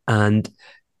 And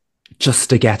just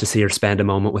to get to see her spend a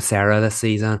moment with Sarah this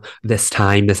season, this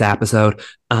episode,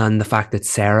 and the fact that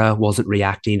Sarah wasn't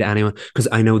reacting to anyone, because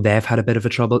I know they've had a bit of a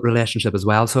troubled relationship as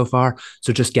well so far.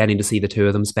 So just getting to see the two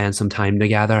of them spend some time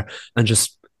together and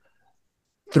just,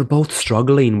 they're both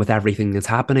struggling with everything that's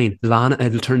happening. Lana,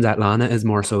 it turns out Lana is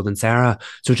more so than Sarah.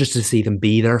 So just to see them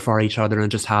be there for each other and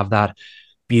just have that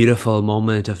beautiful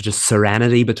moment of just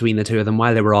serenity between the two of them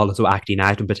while they were also acting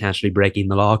out and potentially breaking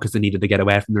the law because they needed to get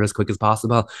away from there as quick as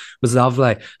possible was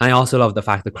lovely. I also love the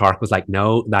fact that Clark was like,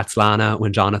 no, that's Lana,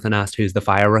 when Jonathan asked who's the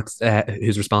fireworks,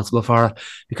 who's responsible for it,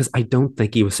 because I don't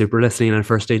think he was super listening at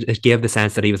first. It gave the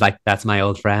sense that he was like, that's my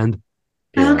old friend.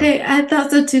 Yeah. Okay, I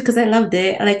thought so too because I loved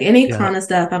it. Like any kind of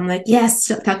stuff, I'm like, yes,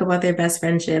 talk about their best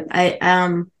friendship.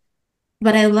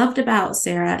 What I loved about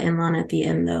Sarah and Lana at the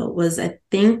end, though, was I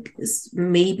think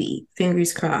maybe,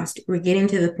 fingers crossed, we're getting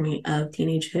to the point of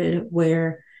teenagehood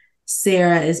where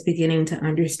Sarah is beginning to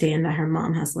understand that her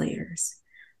mom has layers.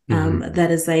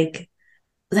 That is like,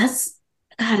 that's,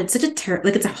 God, it's such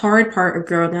it's a hard part of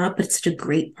growing up, but it's such a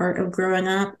great part of growing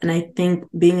up. And I think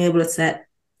being able to set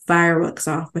fireworks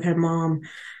off with her mom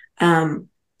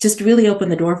just really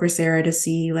opened the door for Sarah to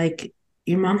see, like,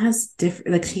 your mom has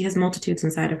different, like, she has multitudes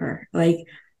inside of her. Like,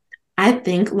 I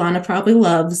think Lana probably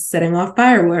loves setting off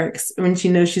fireworks when she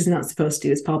knows she's not supposed to.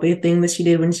 It's probably a thing that she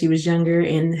did when she was younger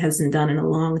and hasn't done in a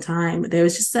long time. There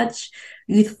was just such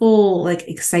youthful, like,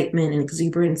 excitement and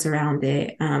exuberance around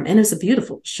it. And it was a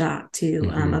beautiful shot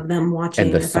too, of them watching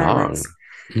and the song. Fireworks.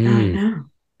 I know.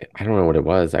 I don't know what it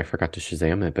was. I forgot to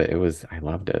Shazam it, but I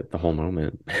loved it, the whole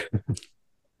moment.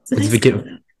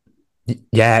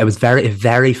 Yeah, it was very,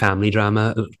 very family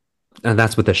drama, and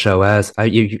that's what the show is.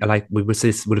 We would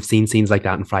have seen scenes like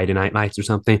that in Friday Night Lights or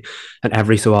something, and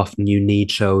every so often you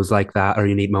need shows like that, or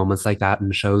you need moments like that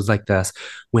in shows like this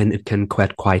when it can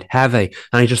get quite heavy.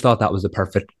 And I just thought that was the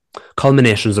perfect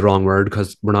culmination. Is the wrong word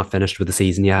because we're not finished with the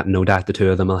season yet. No doubt the two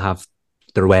of them will have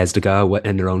their ways to go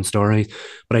in their own stories,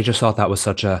 but I just thought that was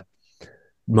such a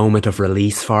moment of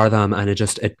release for them, and it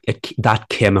that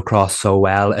came across so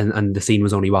well, and the scene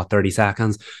was only 30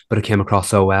 seconds, but it came across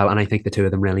so well, and I think the two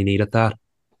of them really needed that.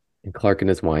 And Clark and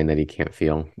his wine that he can't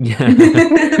feel. Yeah.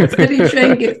 That's what he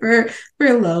drank it for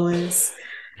Lois.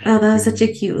 Oh, that was such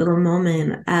a cute little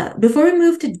moment. Before we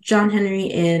move to John Henry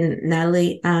and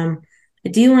Natalie, I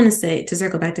do want to say, to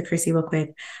circle back to Chrissy real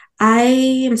quick, I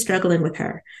am struggling with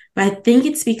her, but I think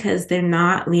it's because they're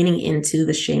not leaning into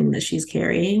the shame that she's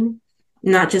carrying.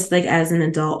 Not just like as an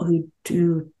adult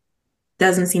who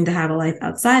doesn't seem to have a life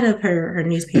outside of her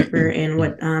newspaper and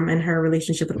and her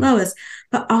relationship with Lois,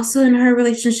 but also in her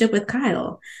relationship with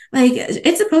Kyle. Like,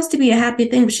 it's supposed to be a happy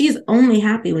thing, but she's only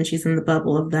happy when she's in the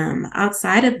bubble of them.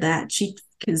 Outside of that, she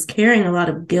is carrying a lot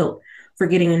of guilt for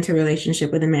getting into a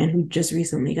relationship with a man who just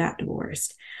recently got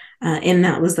divorced. And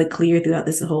that was like clear throughout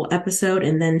this whole episode.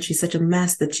 And then she's such a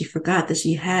mess that she forgot that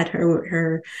she had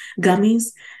her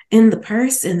gummies in the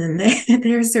purse, and then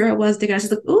there Sarah was digging out. She's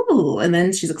like, ooh, and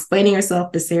then she's explaining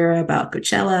herself to Sarah about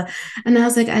Coachella, and I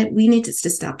was like, we need to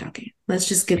just stop talking. Let's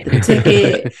just get the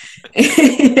ticket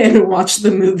and watch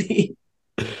the movie.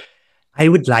 I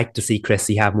would like to see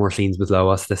Chrissy have more scenes with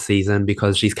Lois this season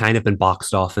because she's kind of been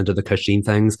boxed off into the Cushing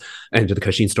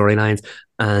storylines,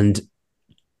 and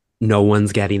no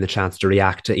one's getting the chance to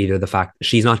react to either the fact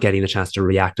she's not getting the chance to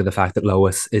react to the fact that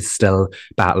Lois is still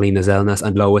battling his illness,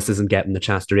 and Lois isn't getting the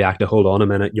chance to react to, hold on a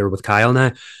minute, you're with Kyle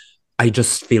now. I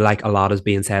just feel like a lot is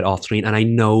being said off screen, and I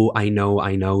know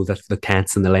that the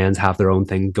Kents and the Lanes have their own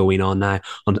thing going on now,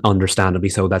 understandably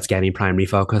so, that's getting primary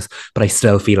focus, but I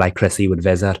still feel like Chrissy would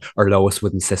visit, or Lois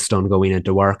would insist on going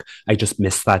into work. I just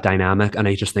miss that dynamic, and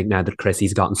I just think now that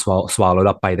Chrissy's gotten swallowed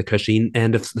up by the Cushing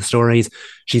end of the stories,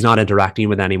 she's not interacting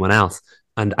with anyone else,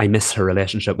 and I miss her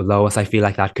relationship with Lois. I feel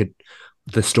like that could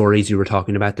the stories you were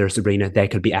talking about there, Sabrina, they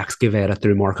could be excavated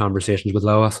through more conversations with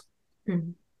Lois.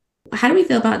 Mm-hmm. How do we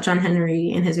feel about John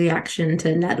Henry and his reaction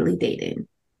to Natalie dating?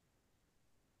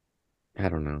 I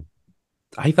don't know.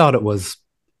 I thought it was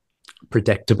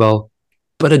predictable,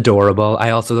 but adorable. I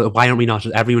also, why don't we not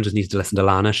just, everyone just needs to listen to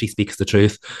Lana. She speaks the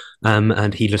truth.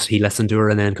 And he listened to her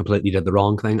and then completely did the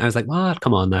wrong thing. I was like, what?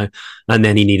 Come on now. And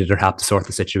then he needed her help to sort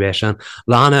the situation.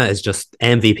 Lana is just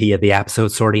MVP of the episode,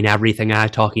 sorting everything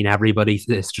out, talking everybody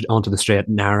onto the straight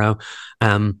and narrow.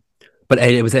 But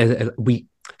it was,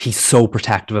 he's so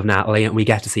protective of Natalie, and we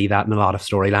get to see that in a lot of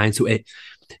storylines. So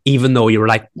even though you were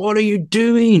like, what are you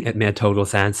doing? It made total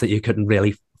sense that you couldn't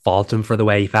really fault him for the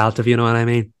way he felt, if you know what I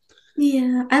mean.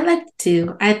 Yeah, I liked it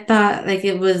too. I thought like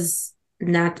it was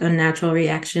not a natural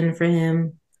reaction for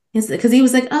him. Because he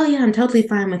was like, oh yeah, I'm totally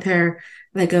fine with her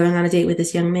like going on a date with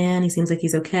this young man. He seems like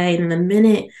he's okay. And the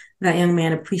minute that young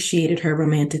man appreciated her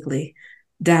romantically,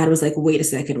 Dad was like, wait a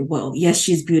second, whoa, yes,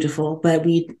 she's beautiful, but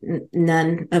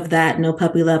none of that, no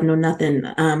puppy love, no nothing.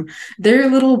 Their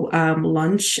little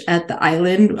lunch at the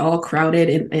island, all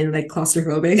crowded and like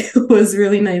claustrophobic, was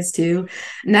really nice too.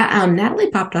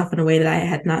 Natalie popped off in a way that I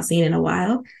had not seen in a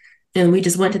while, and we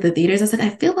just went to the theaters. I was like,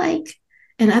 I feel like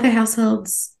in other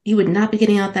households, you would not be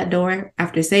getting out that door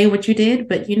after saying what you did,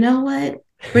 but you know what?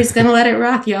 We're just gonna let it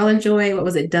rock. Y'all enjoy, what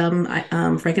was it, Dumb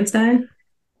Frankenstein?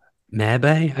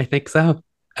 Maybe, I think so.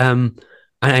 I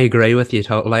agree with you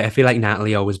totally. I feel like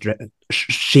Natalie always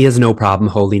she has no problem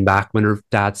holding back when her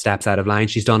dad steps out of line.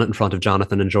 She's done it in front of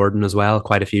Jonathan and Jordan as well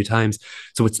quite a few times.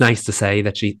 So it's nice to say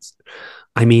that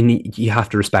I mean, you have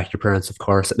to respect your parents, of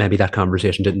course. Maybe that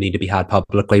conversation didn't need to be had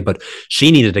publicly, but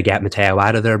she needed to get Mateo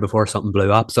out of there before something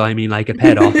blew up. So I mean, like, it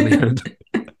paid off in the end.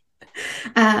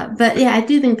 But yeah, I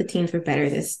do think the teens were better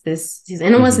this season,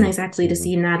 and it was nice actually to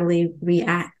see Natalie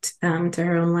react to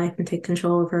her own life and take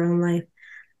control of her own life,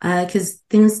 because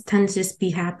things tend to just be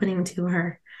happening to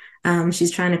her.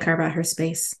 She's trying to carve out her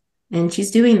space, and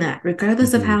she's doing that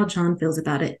regardless of how John feels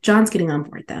about it. John's getting on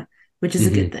board though, which is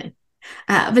a good thing.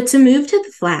 But to move to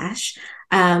the Flash,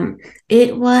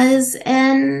 it was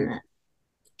an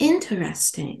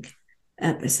interesting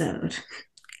episode.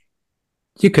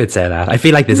 You could say that. I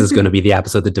feel like this is going to be the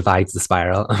episode that divides the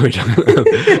spiral.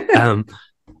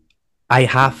 I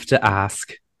have to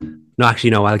ask. No,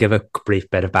 actually, no, I'll give a brief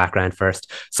bit of background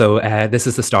first. So this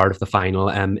is the start of the final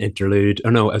interlude. Or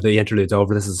no, the interlude's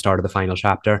over. This is the start of the final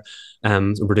chapter.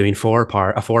 So we're doing a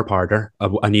four-parter,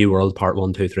 a New World, part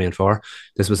 1, 2, 3, and 4.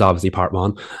 This was obviously part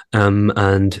 1.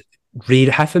 And Reed,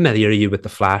 how familiar are you with the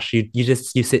Flash? You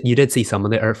did see some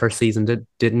of the first season,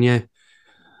 didn't you?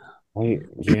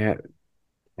 Yeah.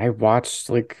 I watched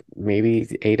like maybe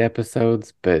 8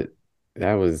 episodes, but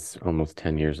that was almost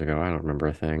 10 years ago. I don't remember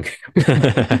a thing.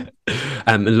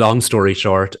 Long story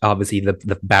short, obviously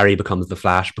the Barry becomes the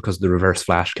Flash because the Reverse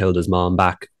Flash killed his mom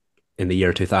back in the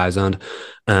year 2000.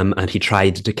 And he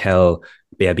tried to kill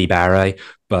baby Barry,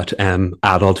 but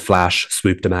adult Flash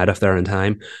swooped him out of there in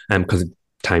time because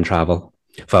time travel,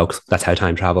 folks, that's how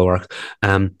time travel works.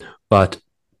 But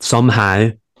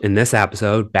somehow in this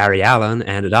episode, Barry Allen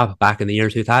ended up back in the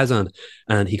year 2000,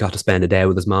 and he got to spend a day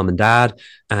with his mom and dad.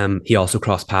 He also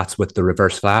crossed paths with the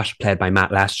Reverse Flash, played by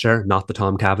Matt Lester, not the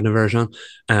Tom Cavanagh version,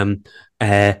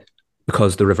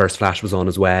 because the Reverse Flash was on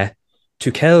his way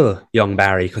to kill young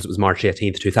Barry because it was March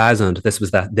 18th, 2000. This was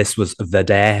the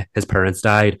day his parents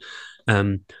died.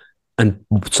 And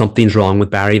something's wrong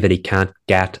with Barry that he can't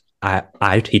get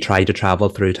out. He tried to travel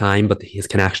through time, but his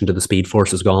connection to the Speed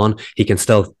Force is gone. He can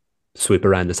still swoop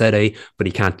around the city, but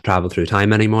he can't travel through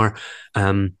time anymore.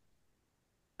 And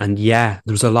yeah,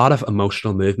 there was a lot of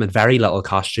emotional movement, very little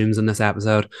costumes in this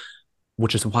episode,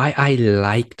 which is why I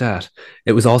liked it.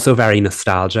 It was also very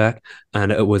nostalgic,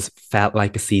 and it felt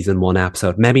like a season 1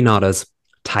 episode. Maybe not as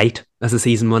tight as a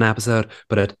season 1 episode,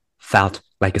 but it felt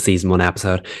like a season 1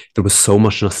 episode. There was so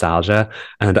much nostalgia,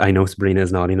 and I know Sabrina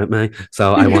is nodding at me,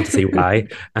 so I want to see why.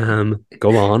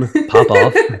 Go on, pop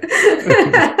off.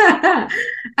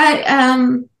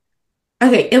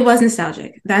 Okay, it was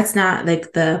nostalgic. That's not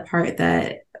like the part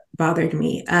that bothered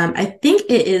me. I think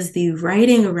it is the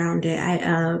writing around it.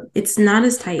 It's not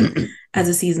as tight as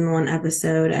a season 1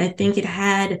 episode. I think it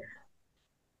had.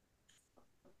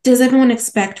 Does everyone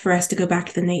expect for us to go back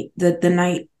to the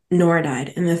night Nora died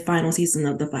in the final season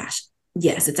of The Flash?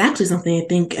 Yes, it's actually something I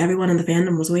think everyone in the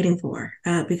fandom was waiting for,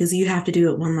 because you have to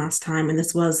do it one last time, and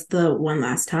this was the one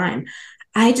last time.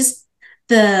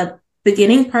 The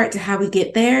beginning part to how we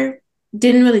get there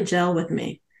didn't really gel with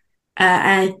me.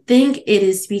 I think it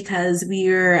is because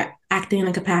we're acting in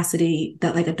a capacity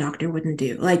that like a doctor wouldn't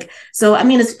do. Like, so I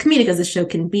mean, as comedic as the show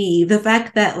can be, the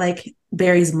fact that like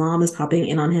Barry's mom is popping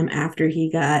in on him after he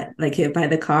got like hit by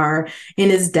the car, and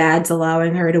his dad's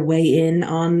allowing her to weigh in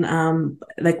on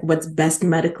like what's best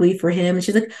medically for him. And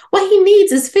she's like, what he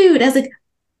needs is food. I was like,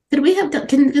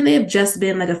 can they have just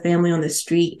been like a family on the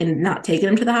street and not taken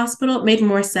him to the hospital? It made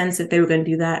more sense if they were going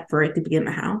to do that for it to be in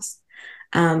the house.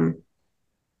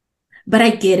 But I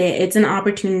get it. It's an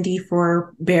opportunity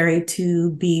for Barry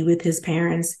to be with his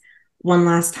parents one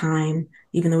last time,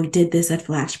 even though we did this at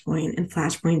Flashpoint and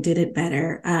Flashpoint did it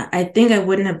better. I think I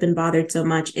wouldn't have been bothered so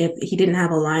much if he didn't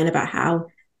have a line about how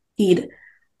he'd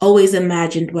always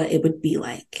imagined what it would be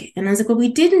like. And I was like, well, we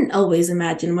didn't always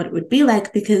imagine what it would be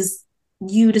like, because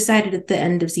you decided at the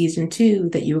end of season 2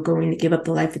 that you were going to give up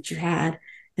the life that you had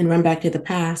and run back to the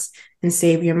past and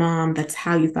save your mom. That's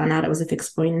how you found out it was a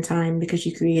fixed point in time, because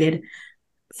you created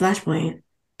Flashpoint.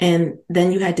 And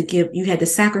then you had to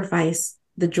sacrifice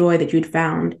the joy that you'd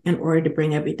found in order to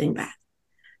bring everything back.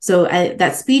 So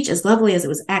that speech, as lovely as it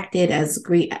was acted, as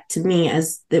great to me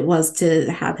as it was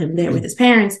to have him there with his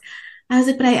parents, I was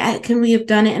like, but can we have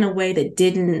done it in a way that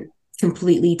didn't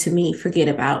completely, to me, forget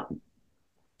about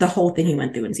the whole thing he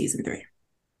went through in season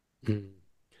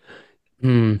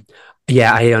 3?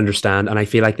 Yeah, I understand. And I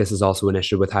feel like this is also an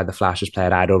issue with how the Flash has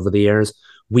played out over the years.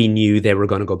 We knew they were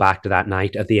going to go back to that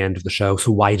night at the end of the show.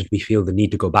 So why did we feel the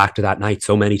need to go back to that night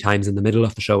so many times in the middle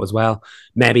of the show as well?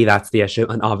 Maybe that's the issue.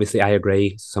 And obviously, I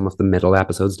agree, some of the middle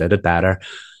episodes did it better.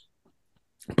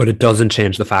 But it doesn't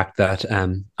change the fact that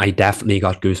I definitely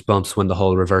got goosebumps when the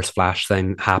whole Reverse Flash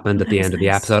thing happened at the end of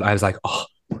the episode. I was like, oh,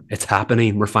 it's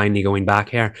happening. We're finally going back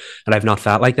here. And I've not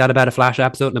felt like that about a Flash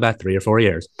episode in about 3 or 4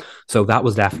 years. So that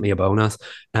was definitely a bonus.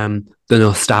 The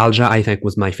nostalgia, I think,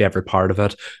 was my favorite part of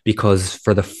it, because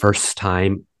for the first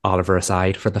time, Oliver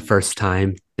aside, for the first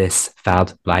time, this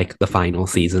felt like the final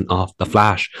season of The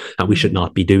Flash. And we should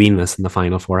not be doing this in the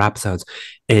final 4 episodes.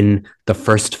 In the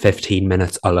first 15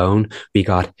 minutes alone, we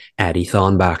got Eddie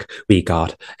Thawne back. We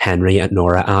got Henry and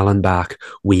Nora Allen back.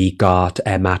 We got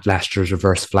Matt Lester's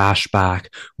Reverse Flash back.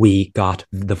 We got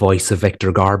the voice of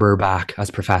Victor Garber back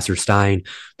as Professor Stein.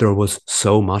 There was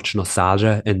so much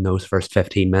nostalgia in those first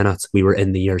 15 minutes. We were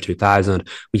in the year 2000.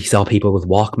 We saw people with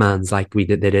Walkmans like they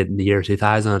did in the year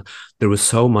 2000. There was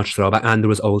so much throwback, and there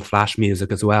was old Flash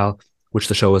music as well, which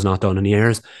the show has not done in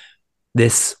years.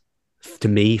 This, to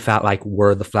me, felt like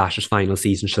where the Flash's final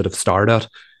season should have started,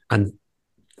 and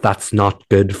that's not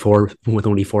good with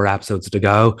only 4 episodes to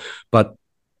go. But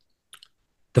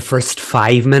the first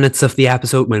 5 minutes of the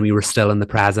episode, when we were still in the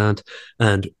present,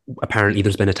 and apparently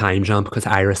there's been a time jump because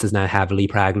Iris is now heavily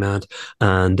pregnant,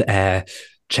 and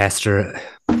Chester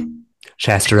and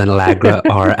Allegra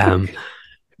are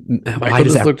Michael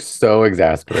just looked so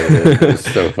exasperated. It was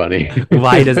so funny.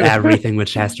 Why does everything with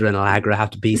Chester and Allegra have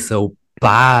to be so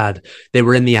bad? They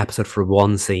were in the episode for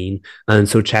one scene, and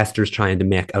so Chester's trying to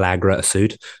make Allegra a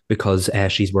suit because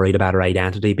she's worried about her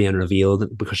identity being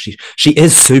revealed, because she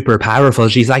is super powerful.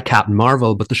 She's like Captain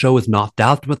Marvel, but the show has not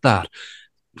dealt with that.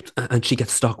 And she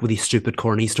gets stuck with these stupid,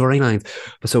 corny storylines.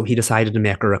 So he decided to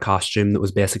make her a costume that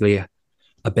was basically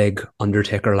a big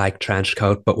Undertaker-like trench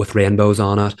coat, but with rainbows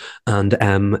on it,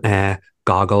 and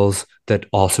goggles that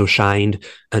also shined.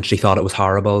 And she thought it was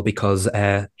horrible because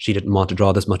she didn't want to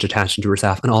draw this much attention to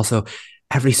herself. And also,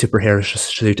 every superhero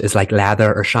suit is like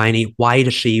leather or shiny. Why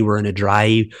does she wear in a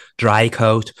dry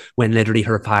coat when literally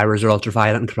her powers are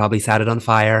ultraviolet and could probably set it on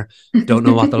fire? Don't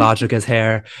know what the logic is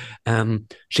here.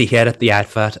 She hated the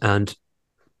outfit and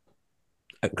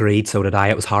agreed, so did I.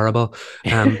 It was horrible.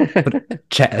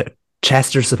 But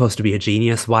Chester's supposed to be a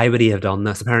genius. Why would he have done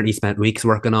this? Apparently he spent weeks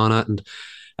working on it, and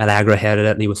Allegra hated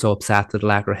it, and he was so upset that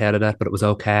Allegra hated it, but it was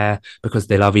okay because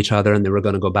they love each other and they were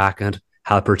going to go back and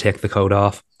help her take the coat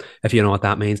off, if you know what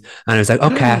that means. And I was like,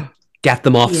 okay, get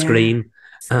them off screen.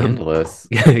 Get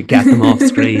them off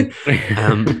screen.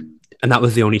 And that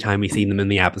was the only time we seen them in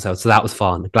the episode. So that was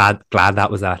fun. Glad that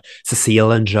was that.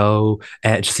 Cecile and Joe.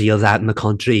 Cecile's out in the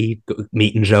country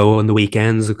meeting Joe on the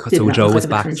weekends. So Joe was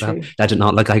back. That did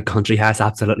not look like Country House.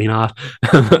 Absolutely not.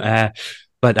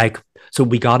 But like, so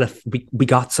we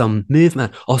got some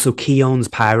movement. Also, Keone's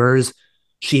powers.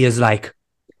 She is like,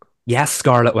 yes,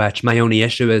 Scarlet Witch. My only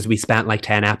issue is we spent like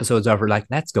 10 episodes of her like,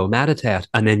 let's go meditate,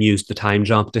 and then used the time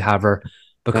jump to have her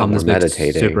become this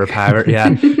super powered,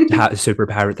 super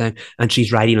powered thing. And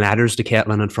she's writing letters to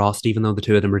Caitlin and Frost, even though the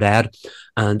two of them are dead.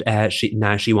 And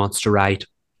she wants to write.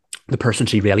 The person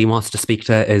she really wants to speak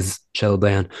to is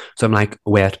Chilblain. So I'm like,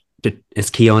 wait,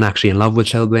 is Keone actually in love with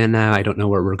Chilblain now? I don't know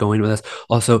where we're going with this.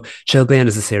 Also, Chilblain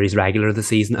is a series regular this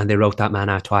season, and they wrote that man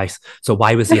out twice. So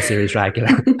why was he a series regular?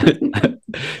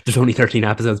 There's only 13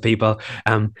 episodes, people.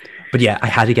 But yeah, I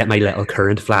had to get my little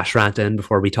current Flash rant in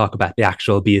before we talk about the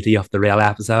actual beauty of the real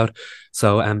episode.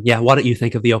 So yeah, what did you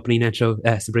think of the opening intro,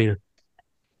 Sabrina?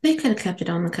 They could have kept it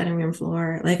on the cutting room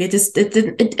floor. Like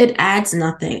it adds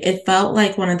nothing. It felt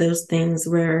like one of those things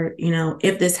where,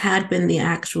 if this had been the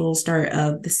actual start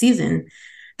of the season,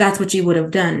 that's what you would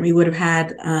have done. We would have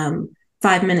had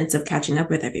 5 minutes of catching up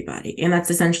with everybody. And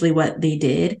that's essentially what they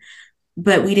did.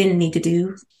 But we didn't need to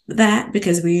do that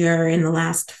because we are in the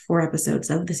last 4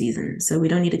 episodes of the season. So we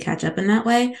don't need to catch up in that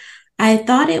way. I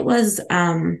thought it was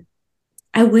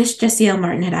I wish Jesse L.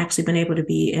 Martin had actually been able to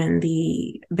be in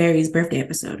the Barry's birthday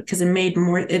episode because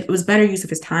it was better use of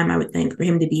his time, I would think, for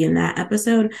him to be in that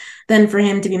episode than for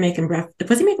him to be making breakfast.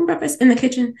 Was he making breakfast in the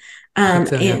kitchen?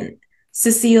 And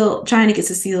Cecile, trying to get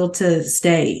Cecile to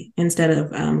stay instead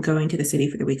of going to the city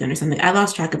for the weekend or something. I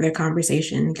lost track of their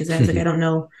conversation because I was like, I don't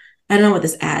know what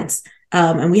this adds.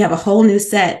 And we have a whole new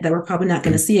set that we're probably not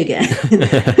going to see again.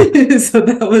 So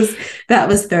that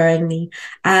was throwing me.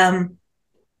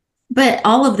 But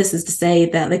all of this is to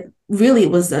say that, like, really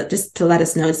it was just to let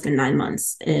us know it's been 9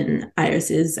 months and Iris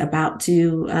is about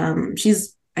to,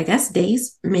 she's, I guess,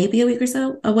 days, maybe a week or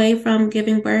so away from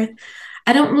giving birth.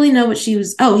 I don't really know what he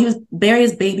was Barry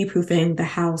is baby proofing the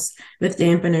house with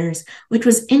dampeners, which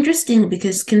was interesting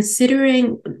because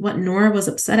considering what Nora was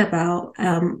upset about,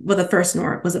 the first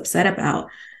Nora was upset about,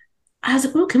 I was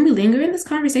like, well, can we linger in this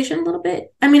conversation a little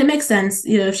bit? I mean, it makes sense.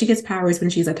 If she gets powers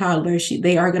when she's a toddler,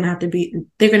 they're going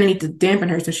to need to dampen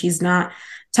her so she's not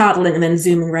toddling and then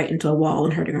zooming right into a wall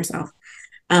and hurting herself.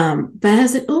 But I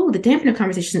was like, oh, the dampener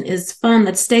conversation is fun.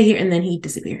 Let's stay here. And then he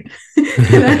disappeared.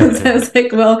 I was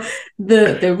like, well,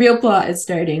 the real plot is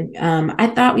starting. I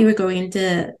thought we were going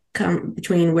to come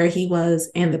between where he was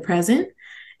and the present.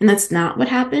 And that's not what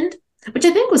happened. Which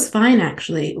I think was fine,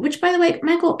 actually. Which, by the way,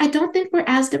 Michael, I don't think we're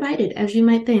as divided as you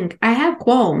might think. I have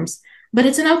qualms, but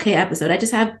it's an okay episode. I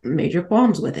just have major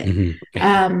qualms with it.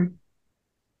 Mm-hmm.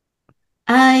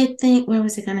 I think, where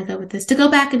was I going to go with this? To go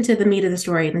back into the meat of the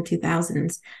story in the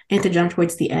 2000s and to jump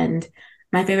towards the end,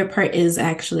 my favorite part is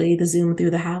actually the zoom through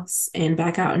the house and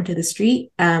back out into the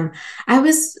street. I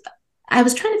was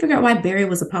trying to figure out why Barry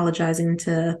was apologizing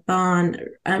to Thawne.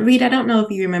 Reed, I don't know if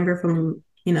you remember from,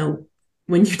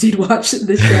 when you did watch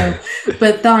the show,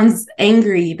 but Thawne's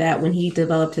angry that when he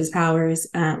developed his powers,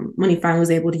 when he finally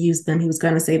was able to use them, he was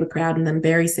going to save a crowd and then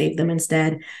Barry saved them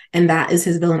instead. And that is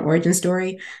his villain origin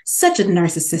story. Such a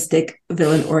narcissistic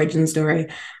villain origin story.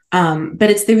 But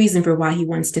it's the reason for why he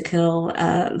wants to kill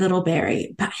little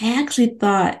Barry. But I actually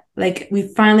thought, like,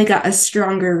 we finally got a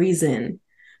stronger reason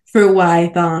for why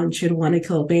Thawne should want to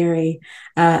kill Barry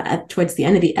towards the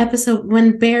end of the episode.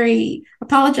 When Barry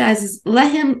apologizes,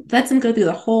 lets him go through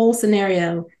the whole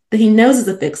scenario that he knows is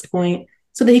a fixed point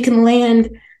so that he can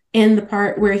land in the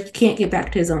part where he can't get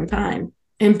back to his own time.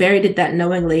 And Barry did that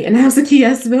knowingly. And I was like,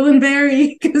 yes, villain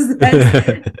Barry, because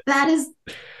that is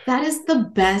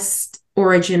the best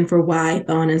origin for why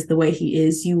Thawne is the way he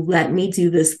is. You let me do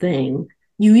this thing.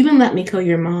 You even let me kill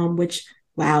your mom, which,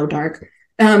 wow, dark.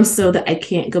 So that I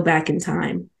can't go back in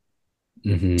time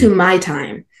to my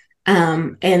time.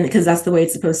 And because that's the way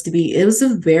it's supposed to be. It was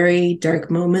a very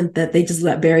dark moment that they just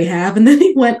let Barry have, and then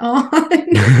he went on.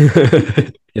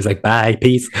 He's like, bye,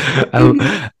 peace.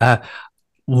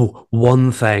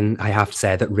 One thing I have to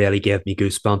say that really gave me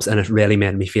goosebumps, and it really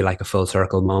made me feel like a full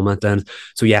circle moment. And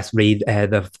so, yes, Reed,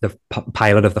 the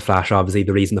pilot of The Flash, obviously,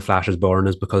 the reason The Flash is born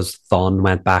is because Thawne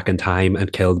went back in time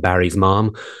and killed Barry's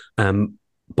mom.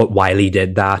 But while he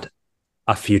did that,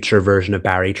 a future version of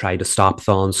Barry tried to stop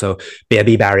Thawne. So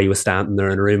baby Barry was standing there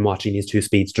in a room watching these two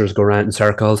speedsters go around in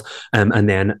circles. And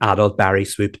then adult Barry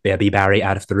swooped baby Barry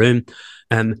out of the room.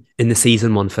 In the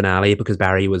season 1 finale, because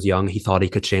Barry was young, he thought he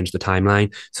could change the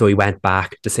timeline. So he went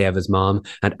back to save his mom.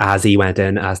 And as he went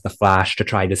in as the Flash to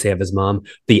try to save his mom,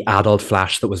 the adult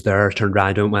Flash that was there turned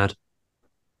around and went,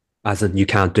 as in, you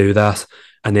can't do that.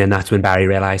 And then that's when Barry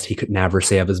realized he could never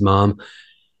save his mom.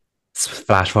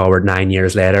 Flash forward 9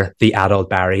 years later, the adult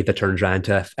Barry that turns around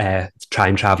to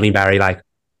time traveling Barry, like,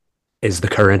 is the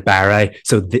current Barry.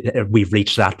 So we've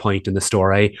reached that point in the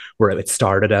story where it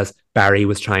started as Barry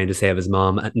was trying to save his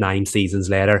mom. At 9 seasons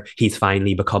later, he's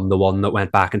finally become the one that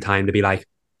went back in time to be like,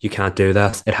 you can't do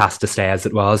this. It has to stay as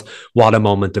it was. What a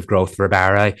moment of growth for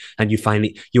Barry. And you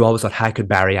always thought, how could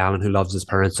Barry Allen, who loves his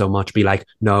parents so much, be like,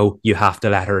 no, you have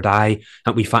to let her die.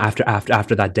 And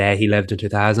after that day he lived in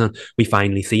 2000, we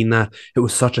finally seen that. It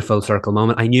was such a full circle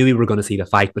moment. I knew we were going to see the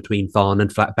fight between Thawne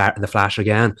and the Flash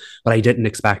again, but I didn't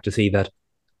expect to see that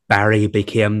Barry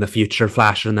became the future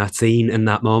Flash in that scene, in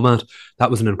that moment.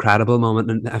 That was an incredible moment.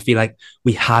 And I feel like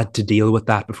we had to deal with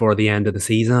that before the end of the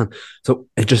season. So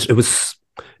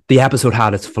the episode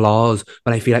had its flaws,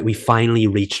 but I feel like we finally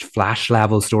reached Flash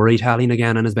level storytelling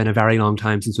again, and it's been a very long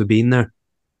time since we've been there.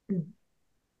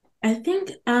 I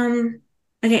think,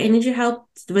 okay, I need your help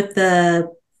with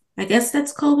I guess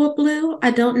that's Cobalt Blue.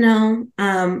 I don't know.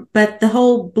 But the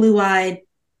whole blue-eyed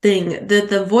thing,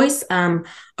 the voice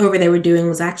over they were doing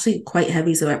was actually quite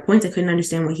heavy. So at points I couldn't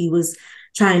understand what he was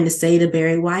trying to say to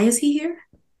Barry. Why is he here?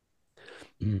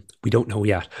 We don't know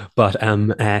yet. But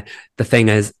the thing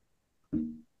is,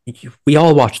 we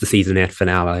all watched the season 8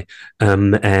 finale.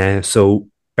 So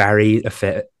Barry,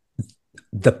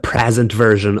 the present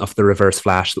version of the Reverse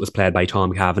Flash that was played by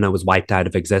Tom Cavanagh was wiped out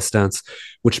of existence,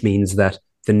 which means that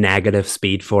the negative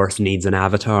Speed Force needs an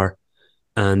avatar.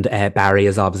 And Barry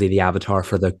is obviously the avatar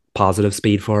for the positive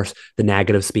Speed Force. The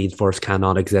negative Speed Force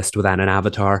cannot exist without an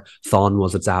avatar. Thawne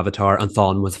was its avatar, and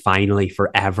Thawne was finally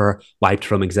forever wiped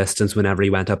from existence whenever he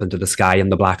went up into the sky in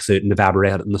the black suit and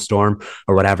evaporated in the storm,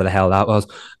 or whatever the hell that was.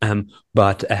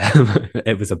 But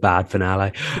it was a bad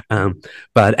finale. So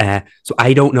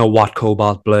I don't know what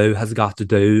Cobalt Blue has got to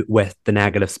do with the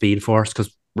negative Speed Force,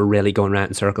 because we're really going round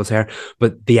in circles here.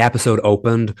 But the episode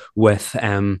opened with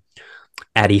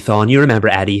Eddie Thawne. You remember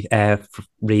Eddie,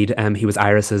 Reed? He was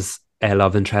Iris's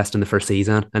love interest in the first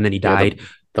season, and then he died.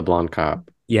 The blonde cop.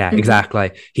 Yeah,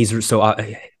 exactly. He's so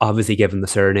obviously given the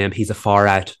surname. He's a far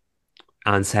out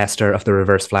ancestor of the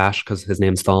Reverse Flash because his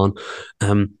name's Thawne.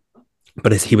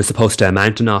 But he was supposed to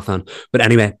amount to nothing. But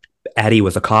anyway, Eddie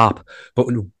was a cop. But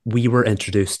when we were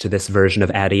introduced to this version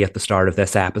of Eddie at the start of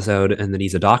this episode, and then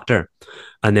he's a doctor,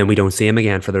 and then we don't see him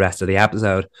again for the rest of the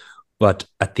episode. But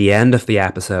at the end of the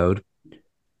episode,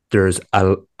 there's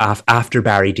after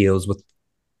Barry deals with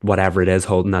whatever it is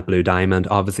holding that blue diamond,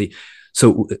 obviously.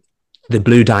 So the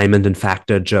blue diamond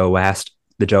infected Joe West,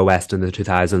 the Joe West in the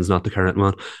 2000s, not the current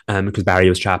one, because Barry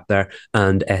was trapped there,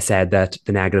 and said that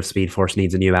the negative Speed Force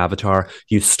needs a new avatar.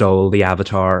 You stole the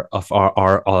avatar of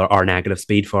our negative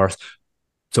Speed Force.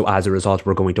 So as a result,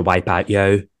 we're going to wipe out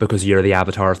you because you're the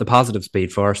avatar of the positive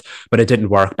Speed Force. But it didn't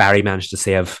work. Barry managed to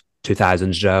save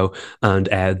 2000s Joe, and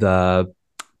the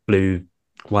blue,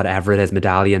 whatever it is,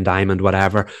 medallion, diamond,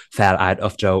 whatever, fell out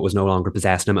of Joe. It was no longer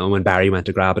possessing him, and when Barry went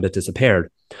to grab it, it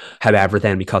disappeared. However,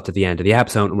 then we cut to the end of the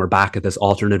episode, and we're back at this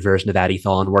alternate version of Eddie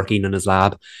Thawne working in his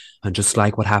lab, and just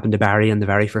like what happened to Barry in the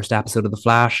very first episode of The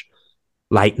Flash,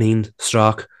 lightning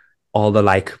struck, all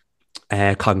the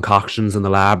concoctions in the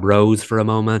lab rose for a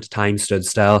moment, time stood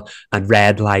still, and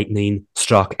red lightning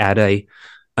struck Eddie,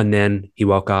 and then he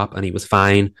woke up and he was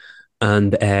fine,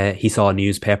 and he saw a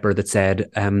newspaper that said,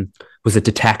 was it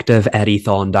Detective Eddie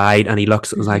Thawne died? And he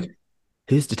looks and was like,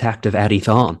 who's Detective Eddie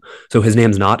Thawne? So his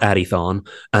name's not Eddie Thawne,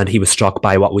 and he was struck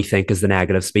by what we think is the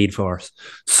negative Speed Force.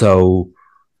 So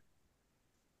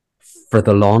for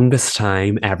the longest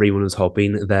time, everyone was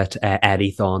hoping that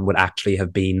Eddie Thawne would actually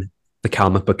have been the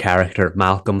comic book character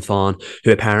Malcolm Thawne,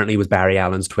 who apparently was Barry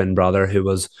Allen's twin brother, who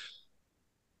was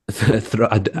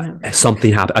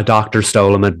something happened. A doctor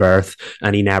stole him at birth,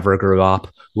 and he never grew up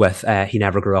with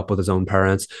his own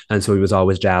parents, and so he was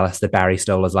always jealous that Barry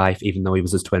stole his life, even though he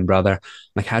was his twin brother.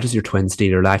 Like, how does your twin steal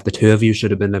your life? The two of you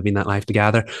should have been living that life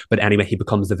together. But anyway, he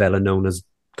becomes the villain known as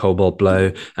Cobalt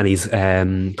Blue, and he's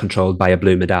controlled by a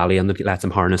blue medallion that lets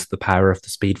him harness the power of the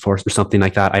Speed Force or something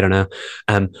like that. I don't know.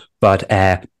 And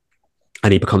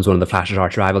he becomes one of the Flash's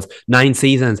arch rivals. 9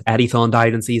 seasons. Eddie Thawne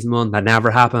died in season 1. That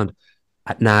never happened.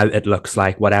 Now it looks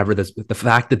like the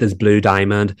fact that this blue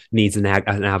diamond needs an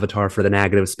avatar for the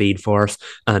negative Speed Force,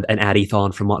 and an Eddie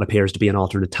Thawne from what appears to be an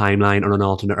alternate timeline on an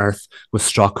alternate Earth was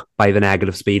struck by the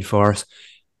negative Speed Force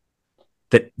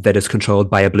that is controlled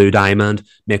by a blue diamond,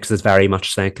 makes us very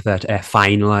much think that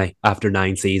finally, after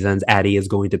 9 seasons, Eddie is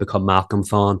going to become Malcolm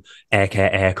Thawne,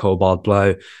 aka Cobalt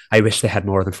Blue. I wish they had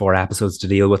more than 4 episodes to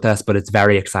deal with this, but it's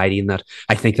very exciting that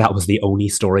I think that was the only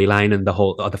storyline in the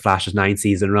whole of the Flash's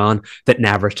 9-season run that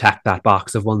never checked that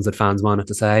box of ones that fans wanted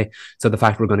to say. So the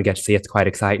fact we're going to get to see it's quite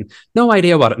exciting. No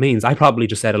idea what it means. I probably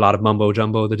just said a lot of mumbo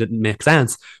jumbo that didn't make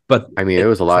sense, but I mean, it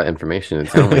was a lot of information.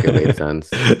 It sounded like it made sense.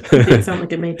 It did sound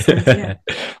like it made sense, yeah.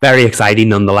 Very exciting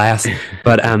nonetheless.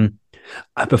 But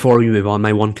before we move on,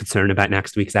 my one concern about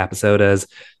next week's episode is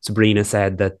Sabrina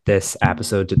said that this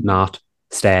episode did not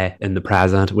stay in the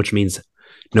present, which means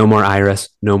no more Iris,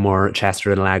 no more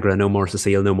Chester and Allegra, no more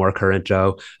Cecile, no more Current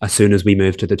Joe. As soon as we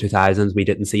moved to the 2000s, we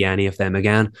didn't see any of them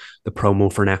again. The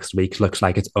promo for next week looks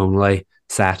like it's only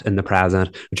set in the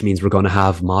present, which means we're going to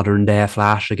have modern day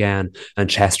Flash again, and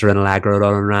Chester and Allegra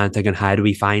running around thinking, how do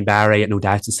we find Barry? No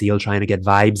doubt Cecile trying to get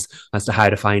vibes as to how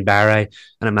to find Barry.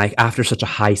 And I'm like, after such a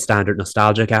high standard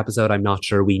nostalgic episode, I'm not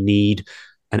sure we need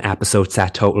an episode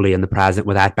set totally in the present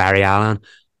without Barry Allen.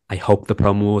 I hope the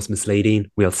promo was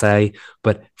misleading, we'll say.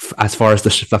 But as far as the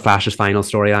Flash's final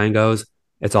storyline goes,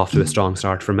 it's off to a strong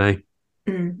start for me.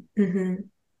 Mm-hmm.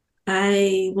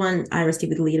 I want Iris to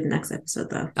be the lead of the next episode,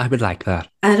 though. I would like that.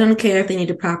 I don't care if they need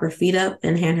to prop her feet up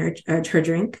and hand her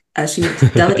drink. She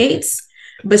delegates,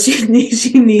 but she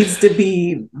needs to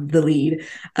be the lead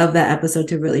of that episode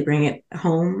to really bring it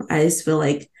home. I just feel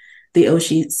like the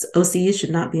OCs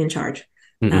should not be in charge.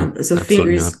 So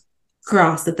fingers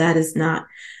crossed that is not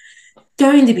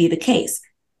going to be the case.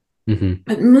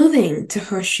 But moving to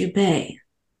Horseshoe Bay,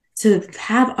 to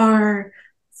have our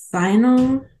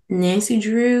final Nancy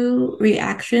Drew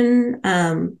reaction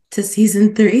to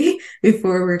season 3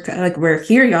 before we're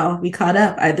here, y'all. We caught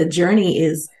up. The journey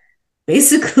is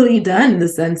basically done in the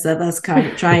sense of us kind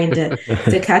of trying to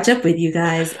catch up with you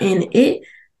guys, and it's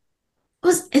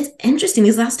interesting.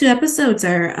 These last 2 episodes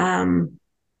are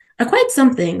quite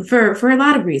something for a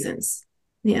lot of reasons.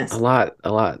 Yes, a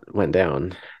lot went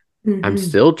down. I'm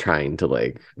still trying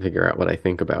to figure out what I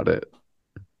think about it.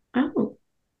 Oh,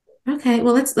 okay.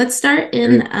 Well, let's start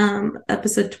in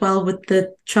episode 12 with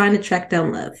the trying to track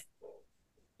down Lev.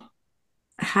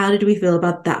 How did we feel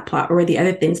about that plot, or were the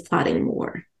other things plotting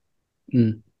more?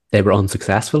 They were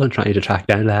unsuccessful in trying to track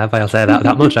down Lev. I'll say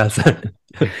that much.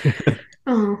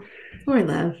 Oh, poor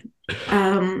Lev.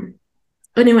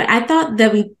 Anyway, I thought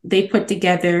that they put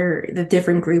together the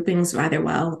different groupings rather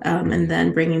well, and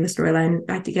then bringing the storyline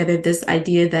back together. This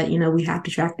idea that we have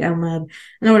to track down Lev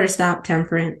in order to stop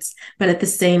Temperance, but at the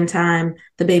same time,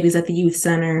 the babies at the youth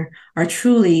center are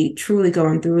truly, truly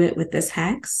going through it with this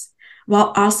hex,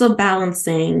 while also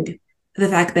balancing the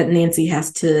fact that Nancy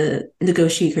has to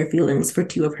negotiate her feelings for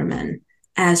 2 of her men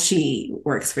as she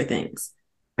works for things.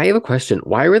 I have a question.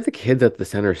 Why were the kids at the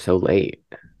center so late?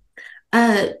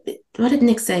 What did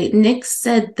Nick say? Nick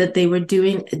said that they were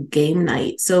doing a game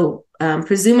night. So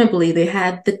presumably they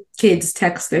had the kids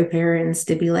text their parents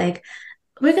to be like,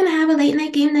 we're going to have a late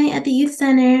night game night at the youth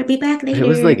center. Be back later. It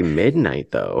was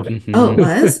midnight though. Oh, it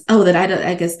was? Oh, that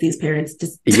I guess these parents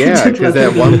just... Yeah, because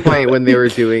at one point when they were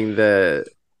doing the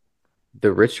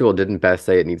ritual, didn't Beth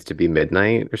say it needs to be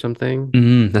midnight or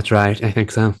something? That's right. I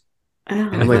think so. Oh,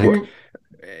 and I'm like, what?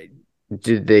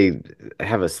 Did they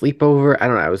have a sleepover? I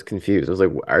don't know. I was confused. I was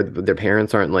like, their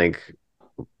parents aren't like,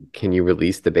 can you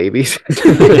release the babies?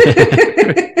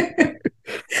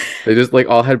 They just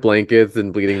all had blankets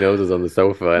and bleeding noses on the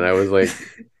sofa. And I was like,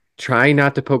 trying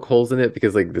not to poke holes in it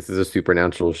because this is a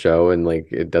supernatural show and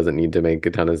it doesn't need to make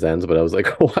a ton of sense. But I was like,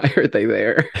 why are they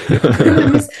there?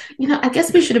 I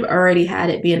guess we should have already had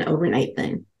it be an overnight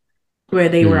thing where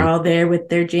they were all there with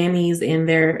their jammies and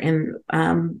their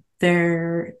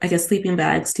I guess sleeping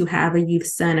bags to have a youth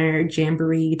center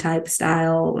jamboree type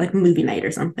style movie night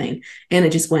or something, and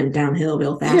it just went downhill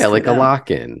real fast. Yeah, a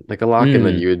lock-in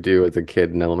that you would do as a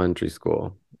kid in elementary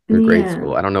school or grade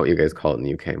school. I don't know what you guys call it in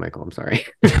the UK, Michael. I'm sorry.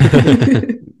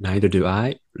 Neither do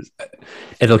I.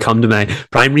 It'll come to me.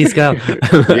 Primary school.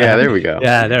 Yeah, there we go.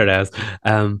 Yeah, there it is.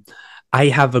 I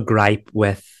have a gripe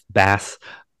with Beth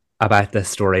about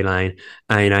this storyline,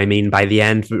 and I mean, by the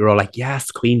end we were all like,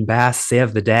 yes, Queen Bess,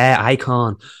 save the day,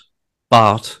 icon.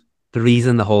 But the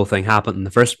reason the whole thing happened in the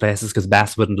first place is because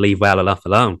Bess wouldn't leave well enough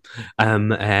alone.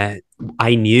 I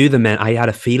knew I had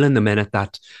a feeling the minute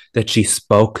that she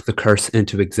spoke the curse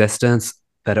into existence,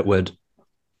 that it would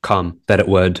come, that it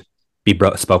would be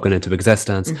spoken into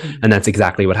existence. And that's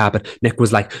exactly what happened. Nick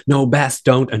was like, no, Bess,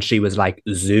 don't. And she was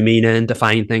zooming in to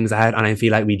find things out. And I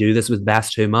feel like we do this with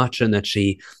Bess too much, and that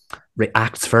she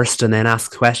reacts first and then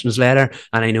asks questions later.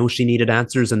 And I know she needed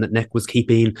answers and that Nick was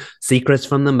keeping secrets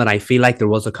from them, but I feel like there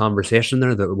was a conversation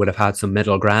there that would have had some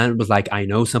middle ground. It was like, I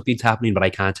know something's happening, but I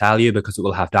can't tell you because it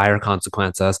will have dire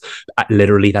consequences.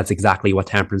 Literally, that's exactly what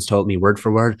Temperance told me word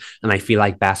for word. And I feel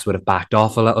like Bess would have backed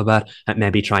off a little bit and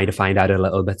maybe trying to find out a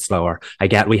little bit slower. I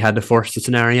get we had to force the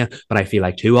scenario, but I feel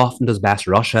like too often does Bess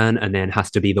rush in and then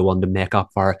has to be the one to make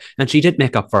up for it. And she did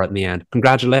make up for it in the end.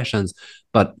 Congratulations.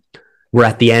 But we're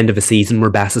at the end of a season where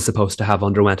Bess is supposed to have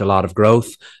underwent a lot of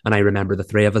growth. And I remember the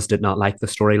 3 of us did not like the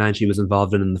storyline she was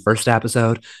involved in the first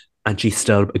episode. And she's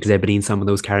still exhibiting some of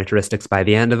those characteristics by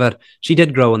the end of it. She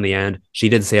did grow in the end. She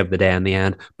did save the day in the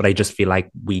end. But I just feel like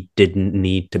we didn't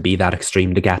need to be that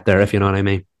extreme to get there, if you know what I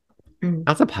mean.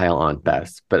 Not to pile on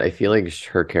Bess, but I feel like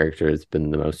her character has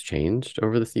been the most changed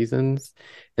over the seasons.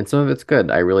 And some of it's good.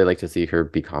 I really like to see her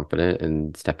be confident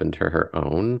and step into her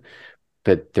own.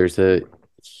 But there's a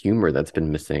humor that's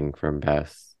been missing from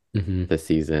Bess Mhm. this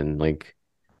season. Like,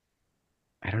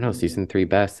 I don't know, season 3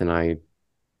 Bess and I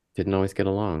didn't always get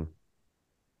along.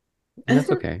 And I that's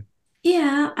think, okay.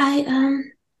 yeah,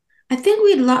 I think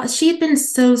we lost. She'd been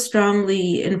so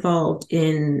strongly involved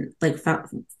in like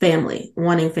family,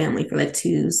 wanting family for like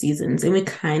 2 seasons, and we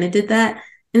kind of did that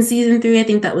in season 3. I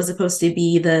think that was supposed to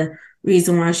be the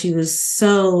reason why she was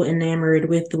so enamored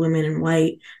with the women in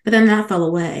white, but then that fell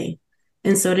away,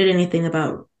 and so did anything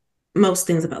about most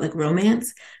things about like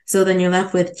romance. So then you're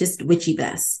left with just Witchy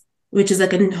Bess, which is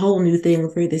like a whole new thing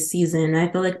for this season.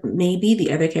 I feel like maybe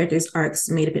the other characters' arcs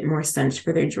made a bit more sense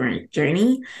for their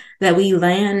journey, that we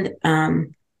land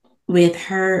with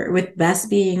her, with Bess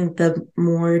being the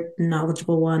more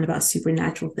knowledgeable one about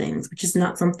supernatural things, which is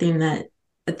not something that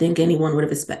I think anyone would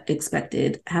have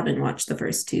expected having watched the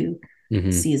first 2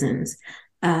 Mhm. seasons.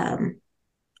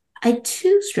 I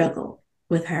too struggle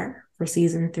with her for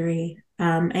season 3,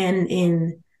 and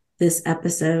in this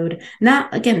episode,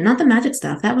 not the magic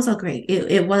stuff, that was all great.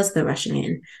 It was the rushing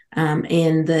in,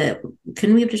 and the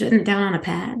couldn't we have just written it down on a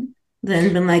pad,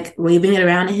 then been like waving it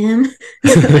around at him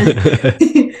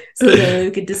so that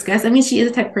we could discuss. I mean, she is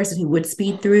the type of person who would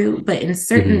speed through, but in Mhm.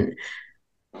 certain,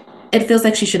 it feels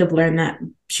like she should have learned that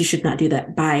she should not do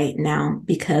that by now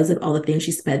because of all the things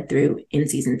she sped through in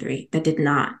season 3 that did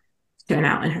not turn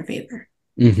out in her favor.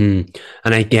 Hmm.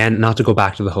 And again, not to go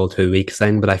back to the whole 2 weeks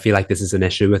thing, but I feel like this is an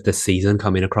issue with this season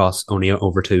coming across only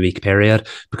over 2 week period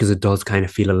because it does kind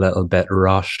of feel a little bit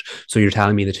rushed. So you're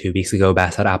telling me that 2 weeks ago,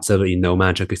 Beth had absolutely no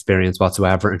magic experience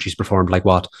whatsoever, and she's performed like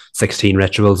what 16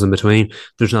 rituals in between.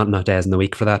 There's not enough days in the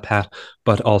week for that, Pat.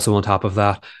 But also on top of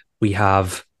that, we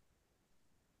have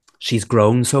she's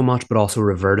grown so much, but also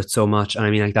reverted so much. And I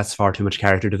mean, like, that's far too much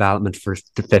character development for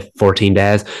 14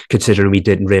 days, considering we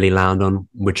didn't really land on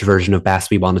which version of Bess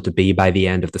we wanted to be by the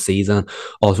end of the season.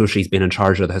 Also, she's been in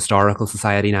charge of the Historical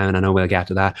Society now, and I know we'll get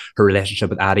to that. Her relationship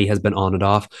with Addie has been on and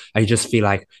off. I just feel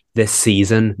like this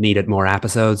season needed more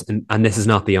episodes, and this is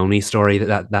not the only story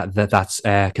that's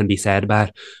can be said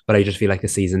about, but I just feel like the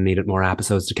season needed more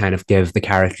episodes to kind of give the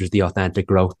characters the authentic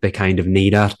growth they kind of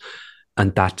need at,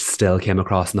 and that still came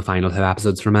across in the final 2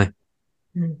 episodes for me.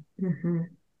 Mm-hmm.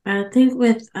 I think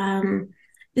with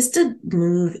just to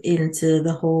move into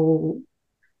the whole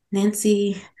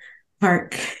Nancy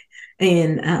Park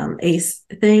and Ace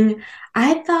thing,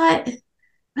 I thought,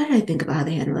 what did I think about how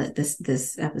they handled it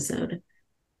this episode?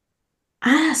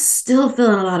 I still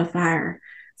feeling a lot of fire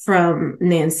from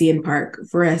Nancy and Park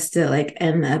for us to like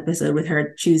end the episode with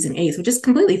her choosing Ace, which is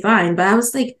completely fine. But I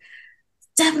was like,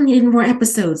 definitely need more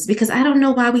episodes because I don't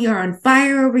know why we are on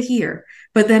fire over here.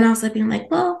 But then also being like,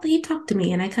 well, he talked to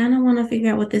me and I kind of want to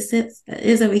figure out what this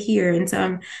is over here. And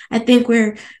so I think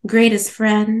we're great as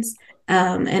friends.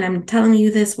 And I'm telling you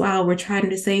this while we're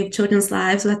trying to save children's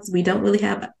lives. So we don't really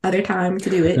have other time to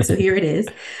do it. So here it is.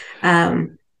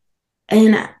 And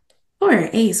poor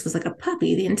Ace was like a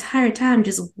puppy the entire time,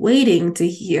 just waiting to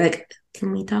hear, like,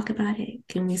 can we talk about it?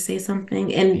 Can we say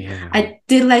something? And Yeah. I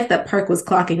did like that Park was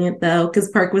clocking it though, because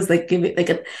Park was like giving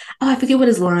like I forget what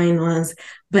his line was,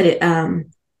 but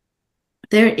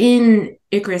they're in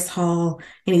Icarus Hall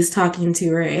and he's talking to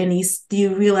her, and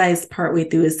you realize partway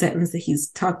through his sentence that he's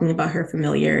talking about her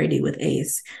familiarity with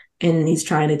Ace. And he's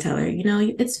trying to tell her,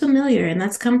 it's familiar and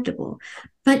that's comfortable,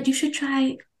 but you should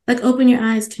try like open your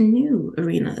eyes to new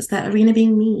arenas, that arena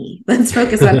being me. Let's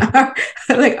focus on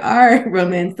our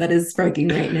romance that is sparking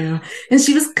right now. And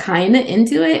she was kind of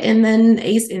into it, and then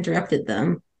Ace interrupted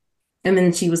them, and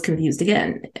then she was confused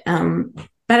again.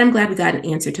 But I'm glad we got an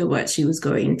answer to what she was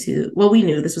going to. Well, we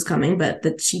knew this was coming, but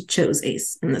that she chose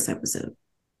Ace in this episode.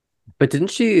 But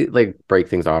didn't she like break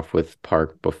things off with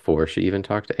Park before she even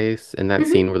talked to Ace in that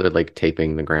scene where they're like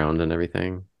taping the ground and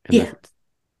everything? And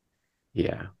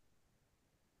yeah.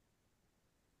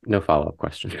 No follow-up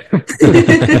question.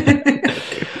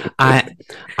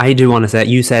 I do want to say,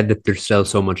 you said that there's still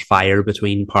so much fire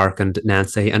between Park and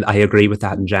Nancy, and I agree with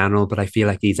that in general, but I feel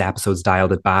like these episodes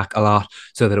dialed it back a lot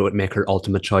so that it would make her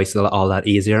ultimate choice all that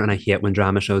easier. And I hate when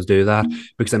drama shows do that,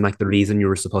 because I'm like, the reason you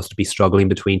were supposed to be struggling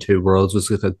between two worlds was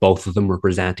because both of them were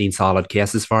presenting solid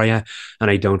cases for you. And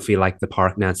I don't feel like the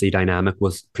Park Nancy dynamic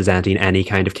was presenting any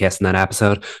kind of case in that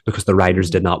episode because the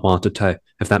writers did not want it to,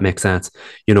 if that makes sense.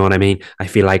 You know what I mean? I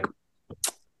feel like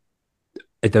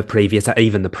the previous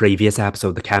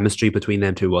episode, the chemistry between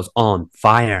them two was on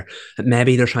fire. And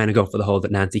maybe they're trying to go for the whole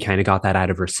that Nancy kind of got that out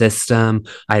of her system.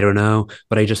 I don't know,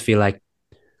 but I just feel like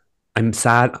I'm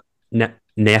sad.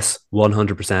 Ness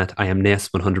 100%. I am Ness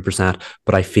 100%,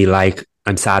 but I feel like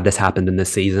I'm sad this happened in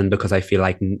this season because I feel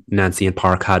like Nancy and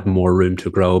Park had more room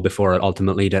to grow before it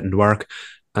ultimately didn't work.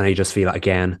 And I just feel like,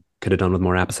 again, could have done with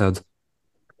more episodes.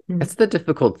 That's the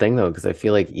difficult thing, though, because I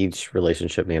feel like each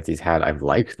relationship Nancy's had, I've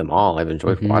liked them all. I've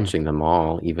enjoyed watching them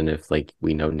all, even if like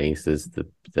we know Nace is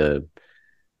the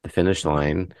finish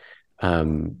line.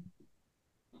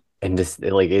 And just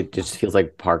like it just feels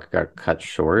like Park got cut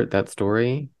short, that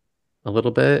story, a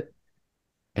little bit.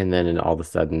 And then all of a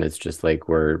sudden it's just like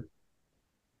we're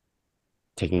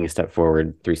taking a step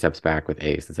forward, 3 steps back with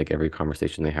Ace. It's like every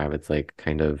conversation they have, it's like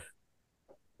kind of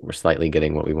we're slightly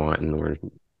getting what we want and we're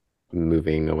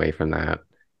moving away from that.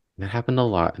 That happened a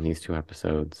lot in these 2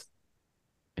 episodes.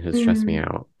 It has stressed me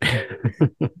out.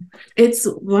 It's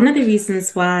one of the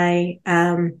reasons why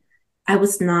I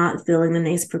was not feeling the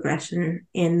nice progression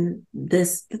in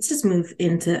this. Let's just move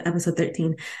into episode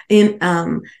 13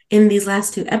 in these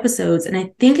last 2 episodes. And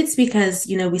I think it's because,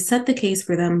 we set the case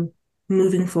for them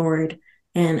moving forward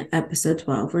in episode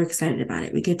 12. We're excited about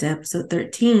it. We get to episode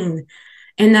 13.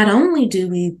 And not only do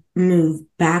we move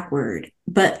backward,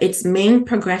 but its main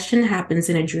progression happens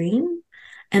in a dream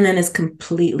and then is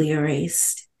completely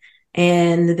erased.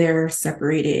 And they're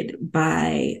separated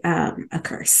by a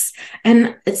curse.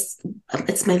 And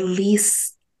it's my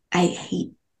least, I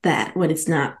hate that when it's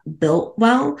not built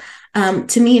well.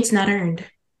 To me, it's not earned.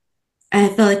 I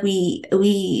feel like we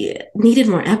needed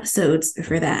more episodes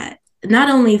for that. Not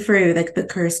only for like the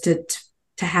curse to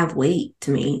have weight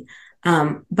to me,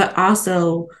 but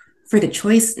also for the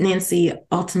choice Nancy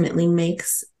ultimately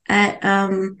makes at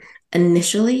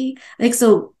initially. Like,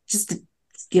 so just to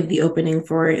give the opening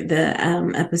for the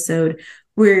episode,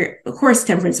 where of course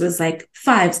Temperance was like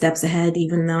 5 steps ahead,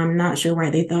 even though I'm not sure why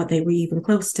they thought they were even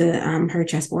close to her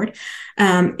chessboard.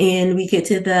 And we get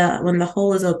to when the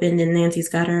hole is opened and Nancy's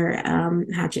got her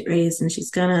hatchet raised and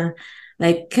she's gonna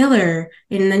like kill her.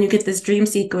 And then you get this dream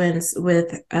sequence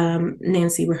with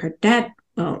Nancy where her dad,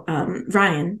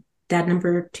 Ryan, dad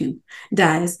number 2,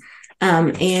 dies.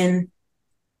 And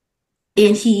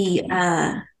he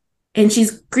and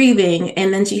she's grieving,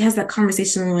 and then she has that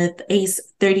conversation with Ace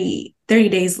 30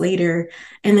 days later,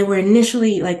 and then we're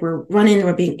running,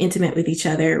 we're being intimate with each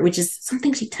other, which is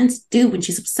something she tends to do when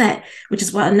she's upset, which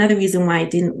is another reason why I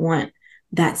didn't want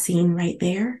that scene right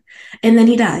there. And then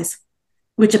he dies,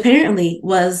 which apparently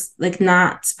was like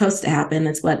not supposed to happen.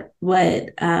 It's what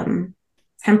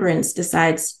Temperance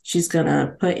decides she's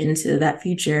gonna put into that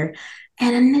future.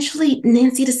 And initially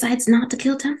Nancy decides not to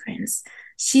kill Temperance.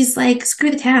 She's like, screw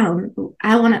the town.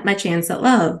 I want my chance at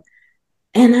love.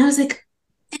 And I was like,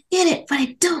 I get it, but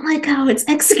I don't like how it's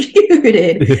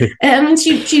executed. I mean,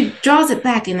 she draws it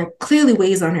back, and it clearly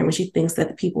weighs on her when she thinks that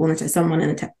the people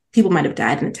people might have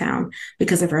died in the town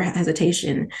because of her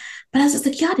hesitation. But I was just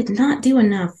like, y'all did not do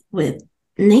enough with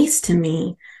Nace to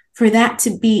me for that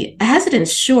to be a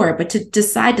hesitance, sure, but to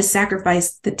decide to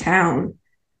sacrifice the town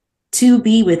to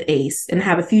be with Ace and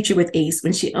have a future with Ace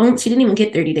when she didn't even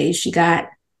get 30 days. She got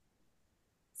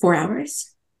 4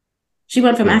 hours. She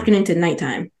went from afternoon to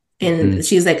nighttime. And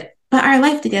she's like, but our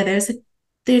life together is like,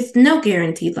 there's no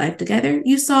guaranteed life together.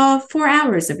 You saw 4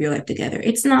 hours of your life together.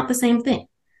 It's not the same thing.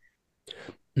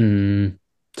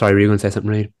 Sorry, were you going to say something,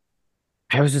 Reid?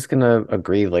 I was just gonna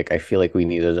agree. Like, I feel like we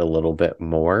needed a little bit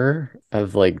more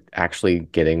of like actually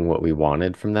getting what we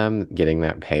wanted from them, getting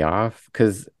that payoff.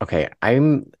 Because, okay,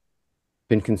 I'm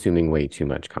been consuming way too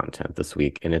much content this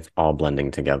week, and it's all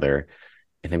blending together,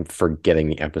 and I'm forgetting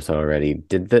the episode already.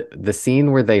 Did the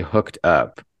scene where they hooked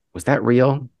up, was that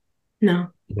real? No.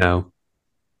 Oh,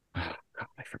 God,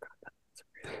 I forgot that.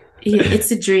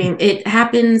 It's a dream. It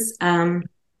happens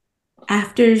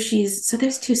after so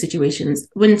there's 2 situations.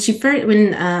 When they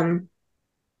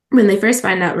first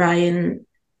find out Ryan,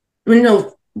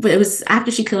 it was after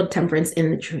she killed Temperance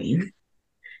in the dream.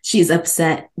 She's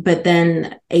upset, but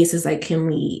then Ace is like, can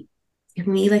we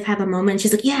like have a moment?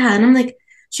 She's like, yeah. And I'm like,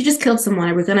 she just killed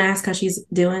someone. We're going to ask how she's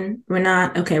doing. We're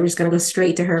not. Okay, we're just going to go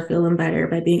straight to her feeling better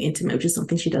by being intimate, which is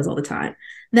something she does all the time.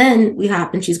 Then we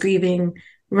hop and she's grieving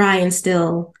Ryan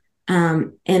still.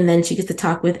 And then she gets to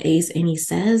talk with Ace, and he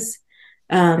says,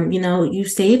 you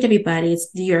saved everybody.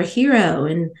 You're a hero.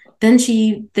 And then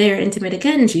they're intimate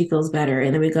again, and she feels better.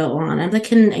 And then we go on. I'm like,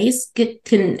 can Ace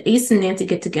and Nancy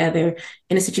get together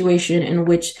in a situation in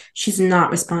which she's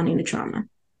not responding to trauma?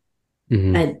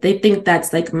 They think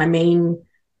that's like my main,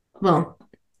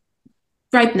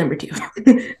 gripe number 2.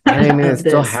 I mean, it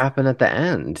still happened at the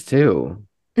end too.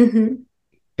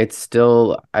 It's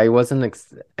still, I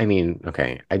mean,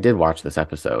 okay, I did watch this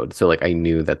episode, so like I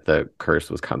knew that the curse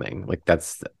was coming. Like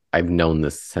I've known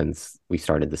this since we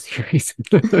started the series,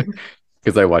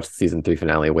 because I watched the season 3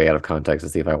 finale way out of context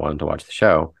to see if I wanted to watch the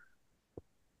show.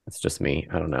 It's just me.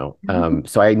 I don't know.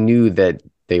 So I knew that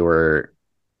they were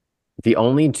the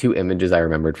only 2 images I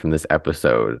remembered from this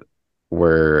episode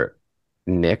were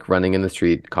Nick running in the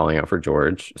street calling out for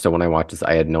George. So when I watched this,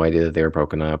 I had no idea that they were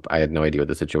broken up. I had no idea what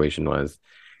the situation was.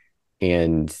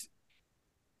 And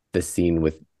the scene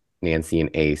with Nancy and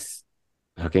Ace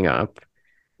hooking up,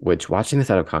 which watching this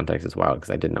out of context is wild because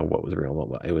I didn't know what was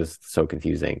real. It was so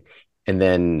confusing. And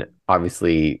then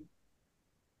obviously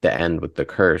the end with the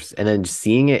curse, and then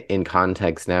seeing it in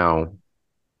context now,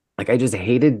 like I just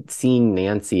hated seeing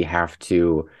Nancy have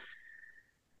to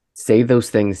say those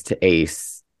things to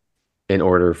Ace in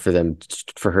order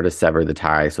for her to sever the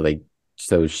tie,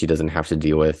 so she doesn't have to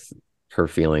deal with their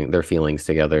feelings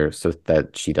together, so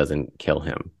that she doesn't kill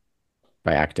him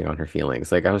by acting on her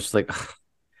feelings. Like I was just like, ugh,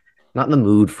 not in the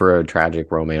mood for a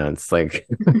tragic romance, like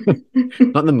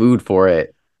not in the mood for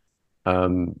it.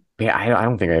 Yeah, I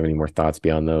don't think I have any more thoughts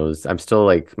beyond those. I'm still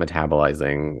like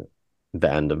metabolizing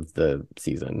the end of the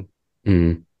season.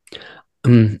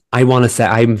 I want to say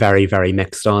I'm very, very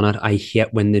mixed on it. I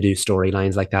hate when they do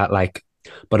storylines like that,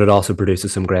 but it also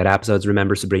produces some great episodes.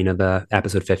 Remember Sabrina, the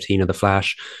episode 15 of The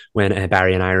Flash, when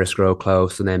Barry and Iris grow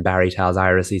close, and then Barry tells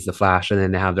Iris he's the Flash, and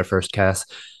then they have their first kiss,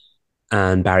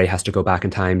 and Barry has to go back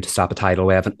in time to stop a tidal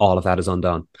wave, and all of that is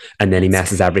undone. And then he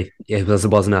messes everything.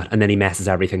 Wasn't it? And then he messes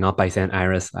everything up by saying,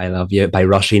 "Iris, I love you," by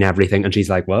rushing everything, and she's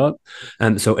like, "What?"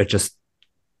 So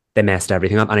they messed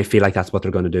everything up, and I feel like that's what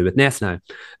they're going to do with Ness now.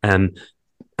 And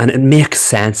it makes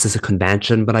sense as a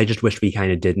convention, but I just wish we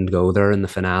kind of didn't go there in the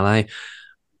finale.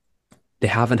 They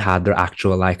haven't had their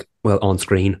actual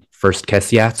on-screen first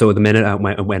kiss yet. So the minute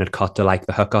when it cut to like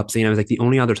the hookup scene, I was like, the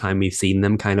only other time we've seen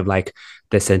them kind of like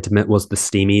this intimate was the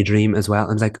steamy dream as well.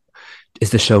 And it's like,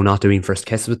 is the show not doing first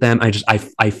kiss with them?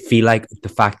 I feel like the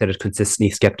fact that it consistently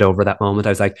skipped over that moment, I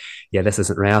was like, yeah, this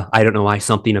isn't real. I don't know why.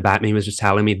 Something about me was just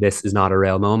telling me this is not a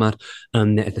real moment.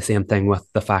 And the same thing with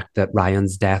the fact that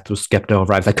Ryan's death was skipped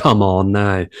over. I was like, come on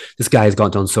now. This guy's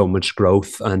done so much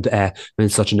growth and been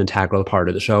such an integral part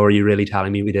of the show. Are you really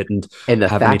telling me we didn't And the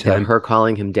have fact any that time? her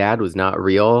calling him dad was not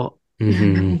real,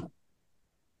 Mhm.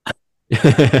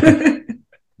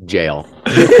 jail.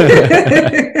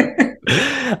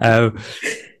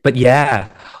 But yeah,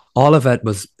 all of it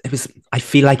was I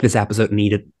feel like this episode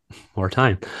needed more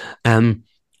time.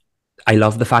 I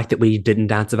love the fact that we didn't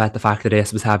dance about the fact that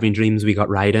Ace was having dreams. We got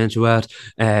right into it.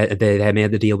 They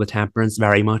made the deal with Temperance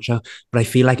very much. But I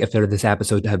feel like if this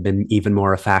episode had been even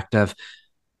more effective,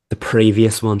 the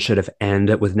previous one should have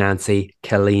ended with Nancy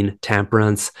killing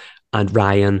Temperance and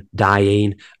Ryan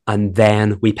dying, and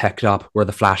then we picked up where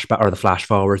the flashback or the flash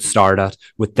forward started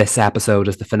with this episode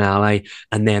as the finale.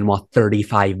 And then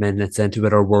 35 minutes into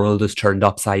it, our world is turned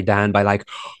upside down by like,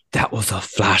 that was a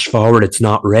flash forward, it's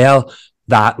not real.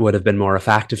 That would have been more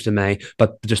effective to me.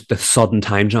 But just the sudden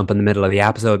time jump in the middle of the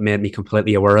episode made me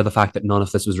completely aware of the fact that none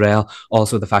of this was real.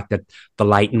 Also, the fact that the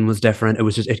lighting was different.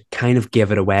 It kind of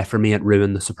gave it away for me. It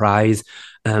ruined the surprise.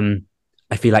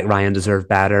 I feel like Ryan deserved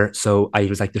better. So I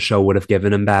was like, the show would have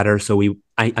given him better. So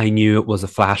I knew it was a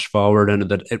flash forward and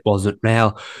that it wasn't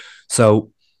real.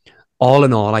 So all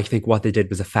in all, I think what they did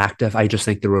was effective. I just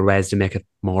think there were ways to make it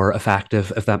more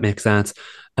effective, if that makes sense.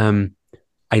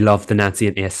 I love the Nancy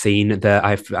and Ace scene.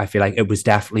 I feel like it was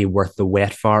definitely worth the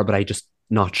wait for, but I just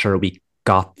not sure we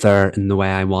got there in the way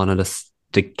I wanted us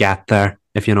to get there,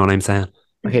 if you know what I'm saying.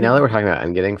 Okay, now that we're talking about it,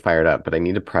 I'm getting fired up, but I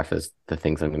need to preface the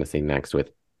things I'm going to say next with,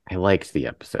 I liked the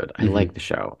episode. I liked the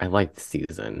show. I liked the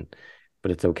season,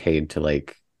 but it's okay to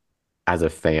like, as a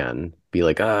fan, be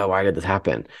like, oh, why did this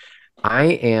happen?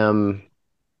 I've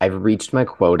reached my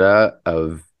quota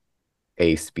of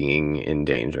Ace being in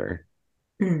danger.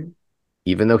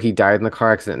 Even though he died in the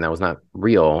car accident and that was not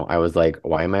real, I was like,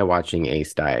 why am I watching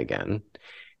Ace die again?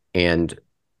 And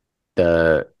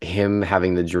him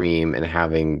having the dream and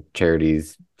having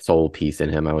Charity's soul piece in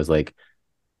him, I was like,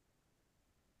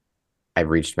 I've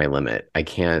reached my limit. I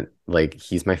can't, like,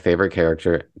 he's my favorite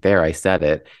character. There, I said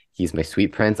it. He's my sweet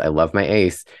prince. I love my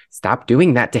Ace. Stop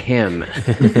doing that to him.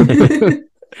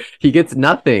 He gets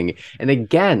nothing. And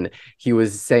again, he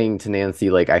was saying to Nancy,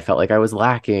 like, I felt like I was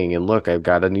lacking. And look, I've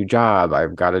got a new job.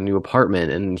 I've got a new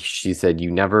apartment. And she said,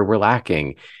 you never were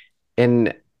lacking.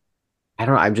 And I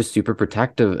don't know. I'm just super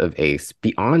protective of Ace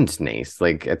beyond Nace.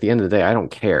 Like, at the end of the day, I don't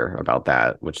care about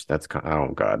that, which oh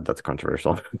God, that's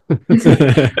controversial.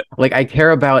 Like, I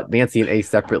care about Nancy and Ace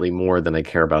separately more than I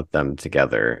care about them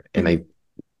together. And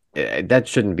that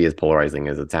shouldn't be as polarizing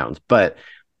as it sounds. But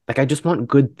like, I just want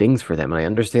good things for them. And I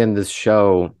understand this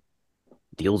show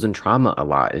deals in trauma a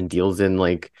lot and deals in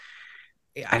like,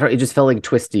 it just felt like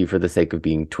twisty for the sake of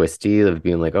being twisty, of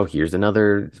being like, oh, here's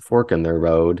another fork in their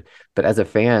road. But as a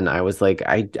fan, I was like,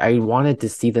 I wanted to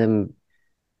see them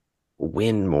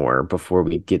win more before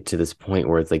we get to this point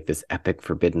where it's like this epic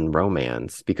forbidden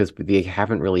romance, because they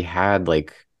haven't really had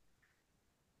like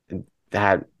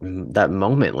that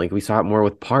moment. Like we saw it more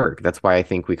with Park. That's why I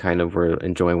think we kind of were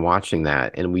enjoying watching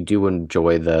that. And we do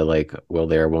enjoy the like, will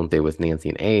they or won't they with Nancy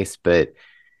and Ace, but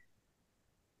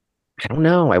I don't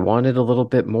know. I wanted a little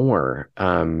bit more.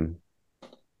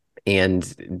 And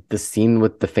the scene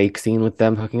with the fake scene with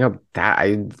them hooking up, that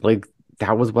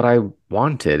was what I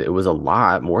wanted. It was a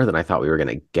lot more than I thought we were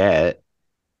gonna get.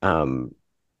 Um,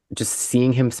 just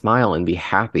seeing him smile and be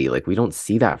happy, like we don't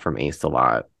see that from Ace a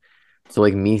lot. So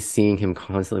like me seeing him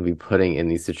constantly be putting in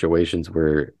these situations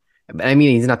where, I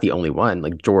mean, he's not the only one.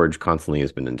 Like George constantly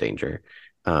has been in danger.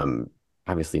 Um,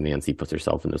 Obviously Nancy puts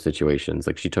herself in those situations.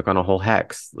 Like she took on a whole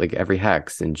hex, like every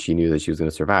hex, and she knew that she was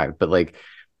going to survive. But like,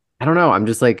 I don't know. I'm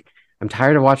just like, I'm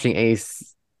tired of watching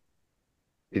Ace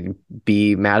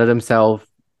be mad at himself,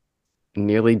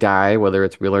 nearly die, whether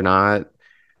it's real or not.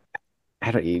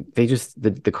 I don't. They just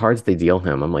the cards they deal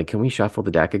him. I'm like, can we shuffle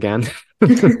the deck again?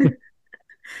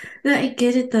 No, I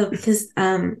get it though, because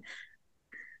not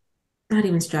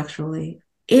even structurally,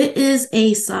 it is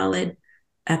a solid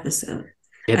episode.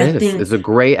 I think It's a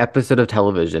great episode of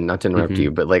television. Not to interrupt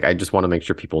you, but like I just want to make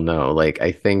sure people know. Like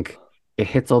I think it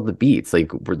hits all the beats.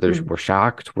 Like we're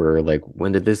shocked. We're like,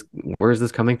 where is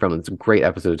this coming from? It's a great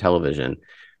episode of television,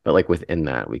 but like within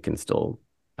that, we can still.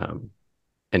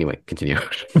 Anyway, continue.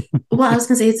 Well, I was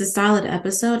gonna say it's a solid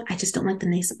episode. I just don't like the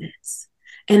Nace bits,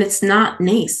 and it's not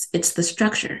Nace. It's the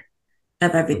structure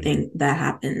of everything that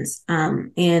happens.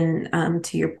 And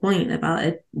to your point about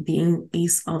it being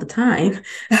Ace all the time,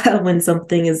 when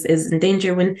something is in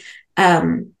danger, when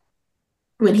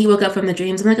he woke up from the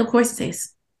dreams, I'm like, of course it's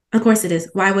Ace. Of course it is.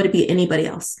 Why would it be anybody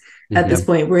else at this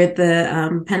point? We're at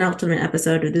the penultimate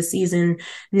episode of the season.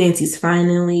 Nancy's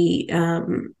finally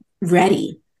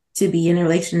ready to be in a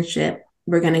relationship.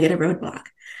 We're going to get a roadblock.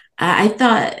 I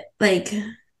thought, like,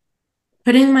 I'm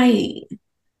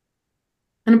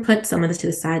going to put some of this to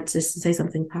the side just to say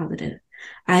something positive.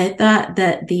 I thought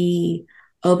that the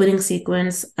opening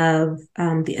sequence of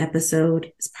the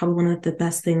episode is probably one of the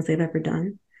best things they've ever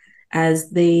done. As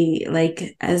they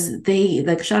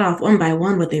shut off one by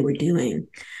one what they were doing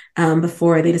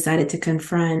before they decided to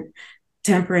confront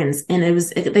Temperance, and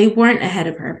they weren't ahead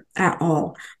of her at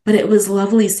all, but it was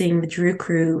lovely seeing the Drew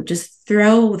crew just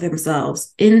throw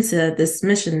themselves into this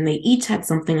mission. They each had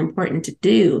something important to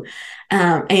do,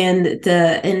 and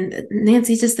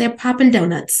Nancy's just there popping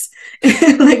donuts,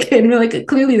 like, and we're like,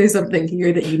 clearly there's something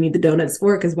here that you need the donuts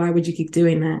for, because why would you keep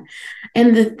doing that?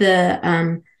 And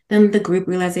then the group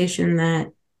realization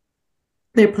that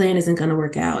their plan isn't going to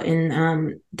work out,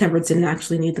 and Temperance didn't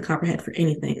actually need the Copperhead for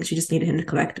anything. She just needed him to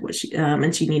collect what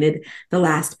and she needed the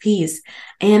last piece.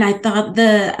 And I thought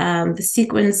the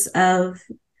sequence of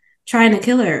trying to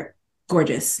kill her,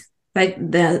 gorgeous. Like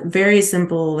the very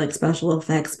simple, like special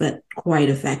effects, but quite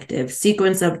effective.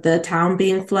 Sequence of the town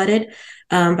being flooded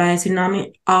by a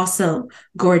tsunami, also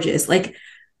gorgeous. Like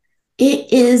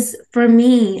it is for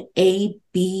me A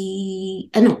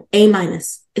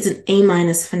minus. It's an A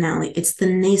minus finale. It's the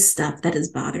Nace stuff that is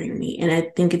bothering me, and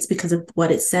I think it's because of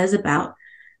what it says about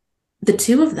the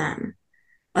two of them.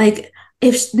 Like,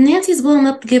 if Nancy's willing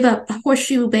to give up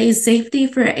Horseshoe Bay's safety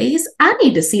for Ace, I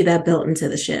need to see that built into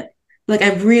the ship. Like,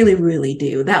 I really, really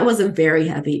do. That was a very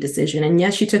heavy decision, and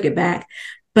yes, she took it back.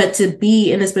 But to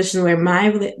be in a position where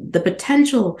the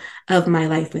potential of my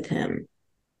life with him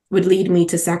would lead me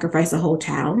to sacrifice a whole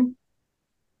town,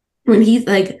 when he's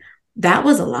like, that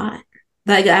was a lot.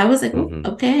 Like I was like,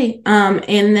 okay.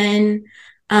 And then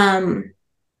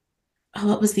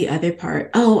what was the other part?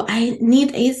 Oh, I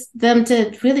need them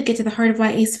to really get to the heart of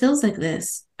why Ace feels like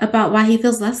this, about why he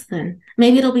feels less than.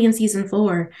 Maybe it'll be in season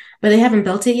 4, but they haven't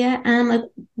built it yet. And I'm like,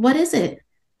 what is it?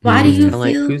 Why do you feel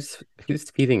like who's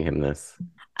feeding him this?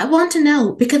 I want to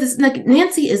know, because it's like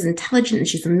Nancy is intelligent and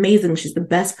she's amazing. She's the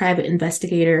best private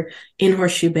investigator in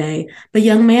Horseshoe Bay. But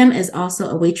young man is also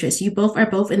a waitress. You both are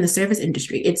in the service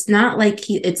industry. It's not like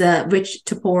it's a rich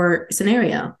to poor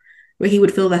scenario where he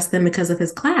would feel less than because of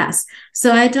his class.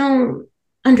 So I don't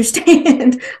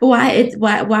understand why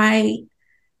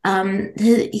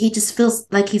he just feels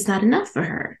like he's not enough for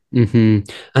her. And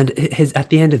at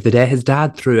the end of the day, his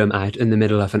dad threw him out in the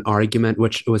middle of an argument,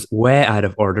 which was way out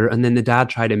of order. And then the dad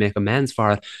tried to make amends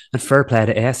for it. And fair play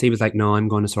to Ace, he was like, no, I'm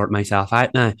going to sort myself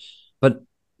out now. But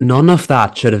none of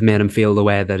that should have made him feel the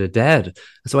way that it did.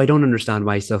 So I don't understand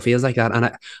why he still feels like that.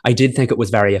 And I did think it was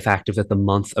very effective that the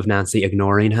month of Nancy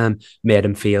ignoring him made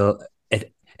him feel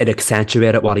it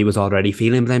accentuated what he was already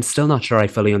feeling. But I'm still not sure I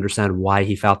fully understand why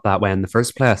he felt that way in the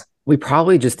first place. We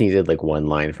probably just needed like one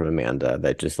line from Amanda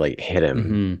that just like hit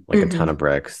him like a ton of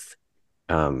bricks.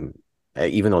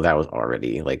 Even though that was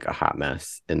already like a hot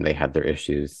mess and they had their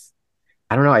issues.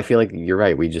 I don't know. I feel like you're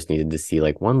right. We just needed to see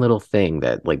like one little thing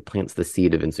that like plants the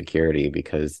seed of insecurity,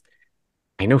 because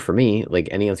I know for me, like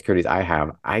any insecurities I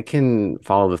have, I can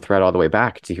follow the thread all the way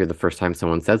back to hear the first time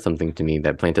someone said something to me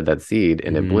that planted that seed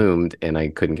and it bloomed and I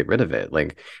couldn't get rid of it.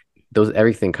 Like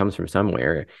everything comes from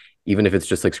somewhere, even if it's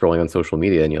just like scrolling on social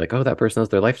media and you're like, oh, that person has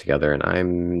their life together and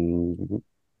I'm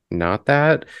not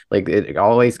that. Like it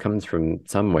always comes from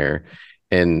somewhere.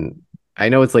 And I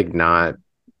know it's like not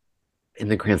in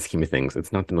the grand scheme of things,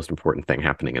 it's not the most important thing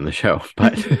happening in the show,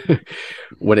 but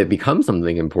when it becomes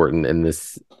something important in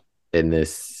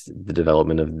the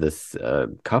development of this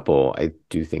couple, I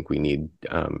do think we need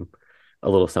a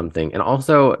little something. And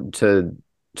also to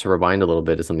rewind a little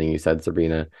bit to something you said,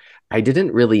 Sabrina, I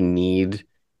didn't really need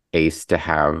Ace to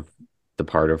have the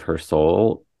part of her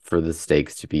soul for the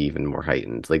stakes to be even more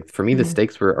heightened. Like for me, the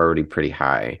stakes were already pretty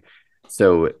high.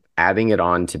 So adding it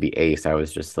on to be Ace, I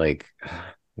was just like,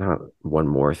 not one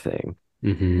more thing.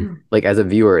 Like as a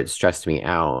viewer, it stressed me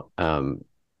out.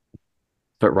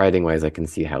 But writing wise, I can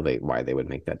see why they would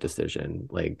make that decision.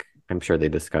 Like I'm sure they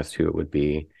discussed who it would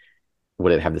be.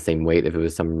 Would it have the same weight if it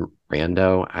was some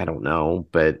rando? I don't know.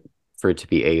 But for it to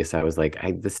be Ace, I was like,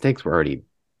 the stakes were already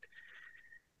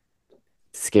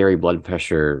scary, blood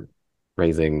pressure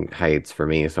raising heights for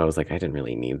me. So I was like, I didn't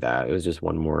really need that. It was just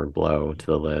one more blow to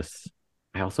the list.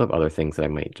 I also have other things that I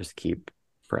might just keep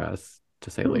for us to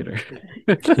say later.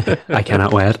 I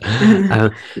cannot wait.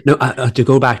 To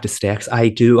go back to stakes, I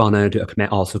do want to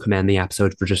also commend the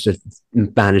episode for just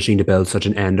managing to build such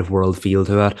an end of world feel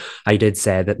to it. I did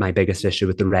say that my biggest issue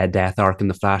with the Red Death arc in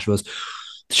The Flash was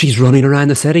she's running around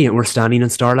the city and we're standing in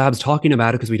Star Labs talking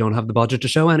about it because we don't have the budget to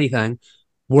show anything.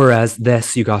 Whereas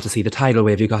this, you got to see the tidal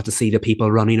wave, you got to see the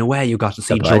people running away, you got to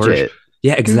see George.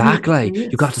 Yeah, exactly.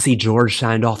 You got to see George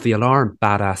sound off the alarm.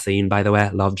 Badass scene, by the way.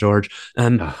 Love George.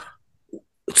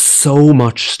 So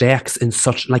much stakes in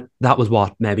such, like, that was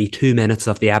what, maybe 2 minutes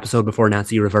of the episode before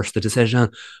Nancy reversed the decision.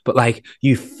 But like,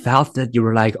 you felt it. You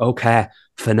were like, okay,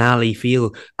 finale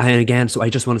feel. And again, so I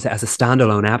just want to say, as a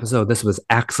standalone episode, this was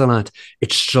excellent.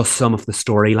 It's just some of the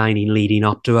storylining leading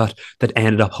up to it that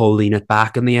ended up holding it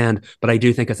back in the end. But I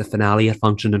do think as a finale, it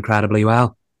functioned incredibly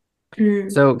well.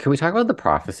 So can we talk about the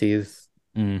prophecies?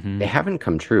 They haven't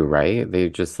come true, right? They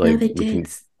just like, no, they did.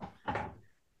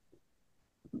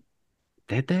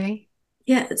 Did they?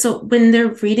 Yeah. So when they're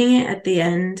reading it at the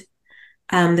end,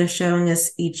 they're showing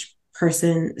us each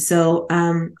person. So,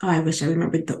 I wish I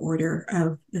remembered the order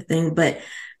of the thing, but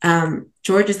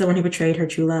George is the one who betrayed her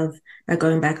true love by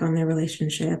going back on their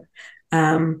relationship.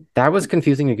 That was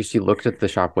confusing because she looked at the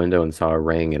shop window and saw a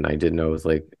ring, and I didn't know. I was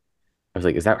like,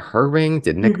 is that her ring?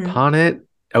 Did Nick pawn it?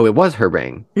 Oh, it was her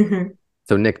ring.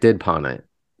 So Nick did pawn it.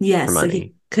 Yes, so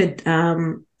he could,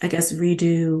 I guess,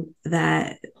 redo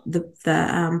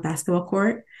the basketball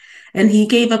court, and he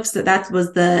gave up. That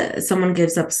was someone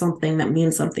gives up something that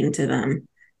means something to them.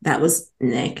 That was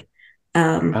Nick.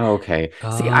 Okay.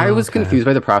 See, I was confused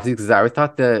by the prophecies because I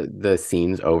thought the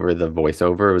scenes over the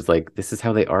voiceover was like, this is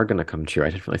how they are going to come true. I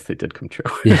didn't realize they did come true.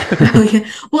 Yeah.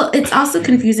 Well, it's also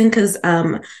confusing because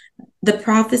the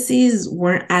prophecies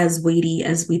weren't as weighty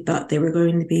as we thought they were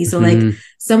going to be. So like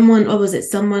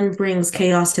someone brings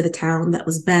chaos to the town that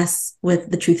was Bess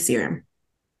with the truth serum.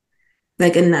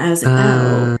 Like, and I was like,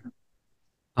 oh.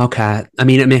 Okay. I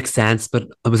mean, it makes sense, but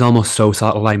it was almost so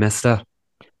subtle I missed it.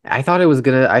 I thought it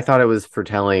was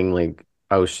foretelling like,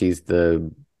 oh, she's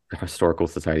the historical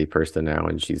society person now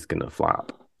and she's gonna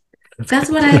flop. That's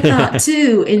what I thought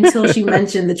too, until she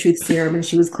mentioned the truth serum and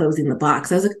she was closing the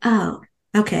box. I was like, oh,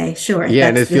 okay, sure. Yeah,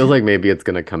 and it feels like maybe it's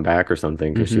gonna come back or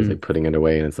something because she was like putting it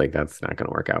away, and it's like that's not gonna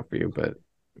work out for you. But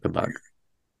good luck.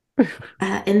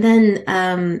 And then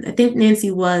I think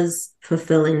Nancy was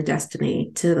fulfilling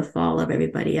destiny to the fall of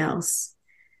everybody else,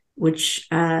 which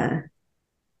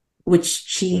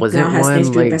she now has space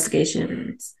to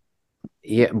investigations.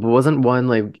 Yeah, but wasn't one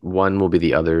like one will be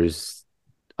the other's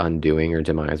undoing or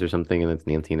demise or something, and it's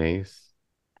Nancy and Ace?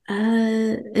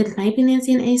 It might be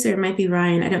Nancy and Ace, or it might be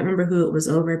Ryan. I don't remember who it was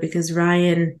over because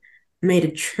Ryan made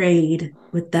a trade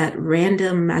with that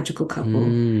random magical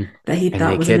couple that he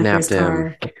thought was in the first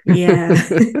car. Yeah.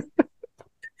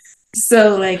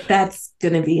 So like that's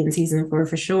gonna be in season 4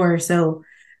 for sure. So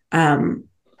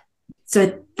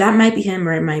so that might be him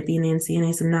or it might be Nancy and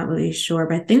Ace. I'm not really sure,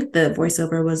 but I think the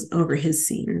voiceover was over his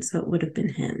scene, so it would have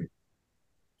been him.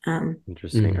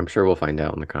 Interesting. I'm sure we'll find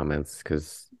out in the comments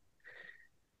because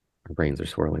our brains are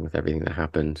swirling with everything that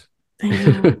happened. I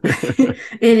know.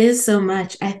 It is so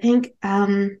much. I think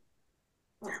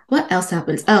What else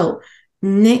happens? Oh,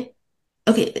 Nick.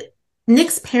 Okay,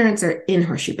 Nick's parents are in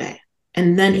Horseshoe Bay,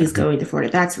 and then he's going to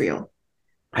Florida. That's real.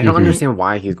 I don't Mhm. understand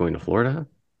why he's going to Florida.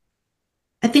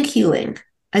 I think healing.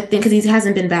 I think because he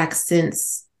hasn't been back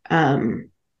since he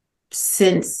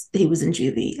was in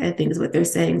juvie, I think is what they're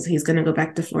saying. So he's going to go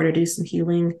back to Florida to do some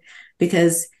healing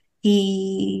because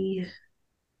he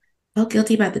felt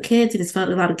guilty about the kids. He just felt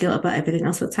a lot of guilt about everything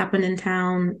else that's happened in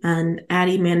town. And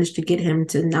Addie managed to get him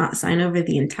to not sign over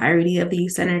the entirety of the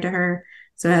youth center to her.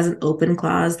 So it has an open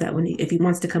clause that if he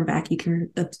wants to come back, you can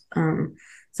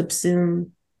subsume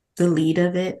the lead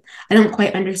of it. I don't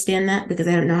quite understand that because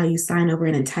I don't know how you sign over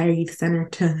an entire youth center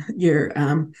to your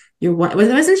one.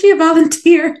 Wasn't she a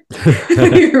volunteer?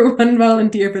 Your one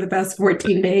volunteer for the past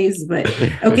 14 days, but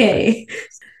okay.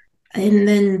 And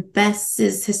then Bess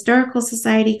is historical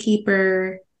society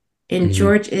keeper, and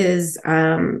George is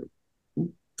going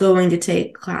to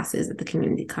take classes at the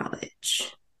community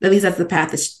college. At least that's the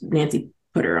path that Nancy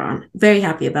put her on. Very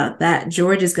happy about that.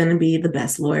 George is going to be the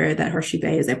best lawyer that Horseshoe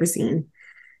Bay has ever seen.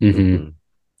 Mm-hmm.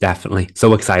 Definitely.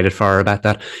 So excited for her about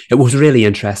that. It was really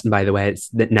interesting, by the way,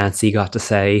 that Nancy got to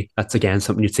say, that's again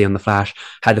something you'd see on The Flash,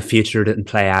 how the future didn't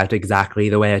play out exactly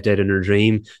the way it did in her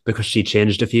dream because she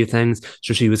changed a few things.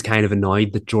 So she was kind of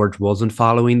annoyed that George wasn't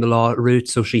following the law route.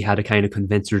 So she had to kind of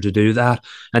convince her to do that.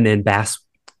 And then Bess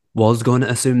was going to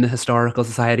assume the historical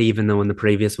society, even though in the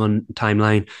previous one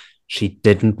timeline, she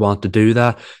didn't want to do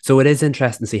that. So it is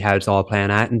interesting to see how it's all playing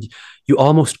out. And you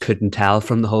almost couldn't tell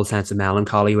from the whole sense of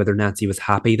melancholy whether Nancy was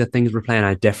happy that things were playing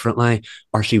out differently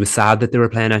or she was sad that they were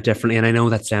playing out differently. And I know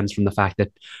that stems from the fact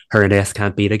that her and Ace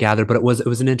can't be together, but it was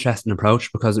an interesting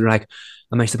approach because they're like,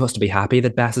 am I supposed to be happy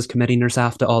that Bess is committing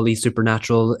herself to all these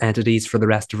supernatural entities for the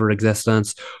rest of her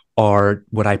existence? Or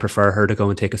would I prefer her to go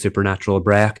and take a supernatural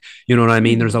break? You know what I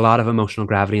mean? There's a lot of emotional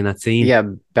gravity in that scene. Yeah,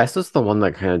 Bess was the one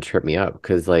that kind of tripped me up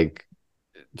because, like,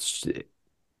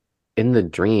 in the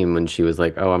dream when she was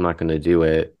like, "Oh, I'm not going to do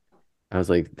it," I was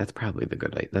like, "That's probably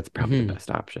the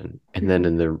best option." And then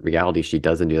in the reality, she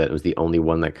doesn't do that. It was the only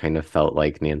one that kind of felt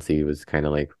like Nancy was kind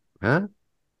of like, "Huh?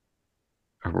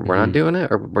 We're not doing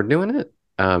it, or we're doing it."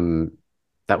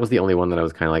 That was the only one that I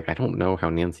was kind of like, I don't know how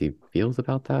Nancy feels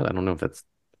about that. I don't know if that's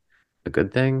a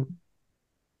good thing.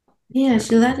 Yeah,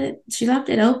 she left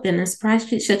it open. I'm surprised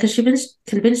because she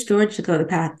convinced George to go the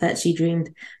path that she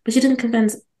dreamed, but she didn't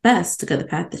convince Bess to go the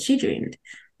path that she dreamed,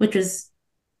 which was,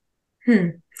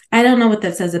 I don't know what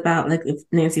that says about like if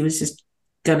Nancy was just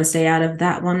gonna stay out of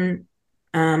that one,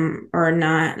 or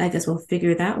not. I guess we'll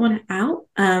figure that one out,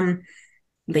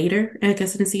 later. I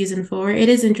guess in season 4, it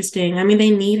is interesting. I mean,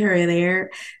 they need her there.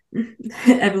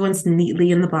 Everyone's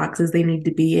neatly in the boxes they need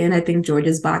to be in. I think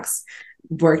George's box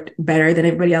worked better than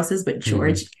everybody else's, but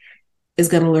George is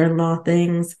going to learn law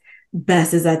things.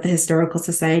 Bess is at the Historical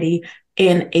Society,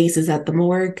 and Ace is at the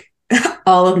morgue.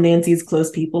 All of Nancy's close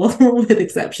people, with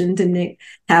exception to Nick,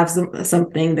 have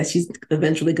something that she's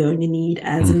eventually going to need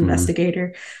as an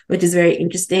investigator, which is very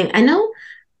interesting. I know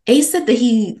Ace said that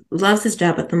he loves his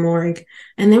job at the morgue,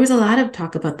 and there was a lot of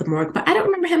talk about the morgue, but I don't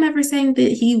remember him ever saying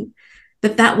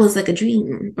that that was like a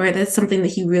dream or that's something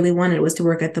that he really wanted was to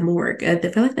work at the morgue. I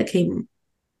feel like that came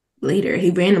later. He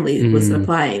randomly was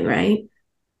applying, right?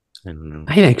 I don't know.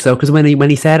 I think so, because when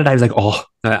he said it, I was like, oh,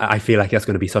 I feel like that's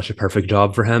going to be such a perfect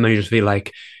job for him. And you just feel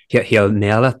like he'll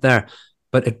nail it there.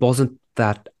 But it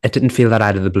didn't feel that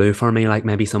out of the blue for me. Like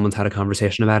maybe someone's had a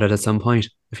conversation about it at some point,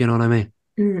 if you know what I mean.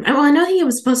 Well, I know he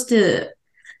was supposed to,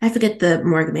 I forget the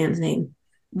morgue man's name,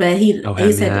 but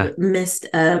Ace had missed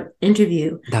an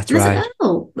interview. That's right. Like,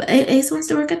 oh, Ace wants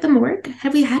to work at the morgue.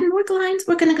 Have we had morgue lines?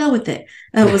 We're going to go with it.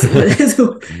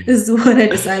 Is what I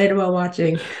decided while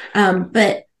watching.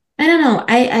 But I don't know.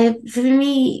 For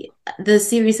me, the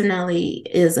series finale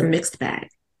is a mixed bag.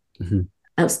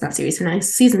 Oh, it's not series finale.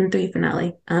 Season 3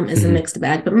 finale is a mixed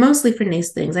bag, but mostly for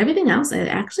Nace things. Everything else I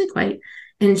actually quite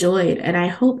enjoyed, and I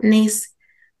hope Nace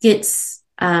gets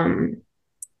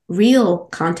real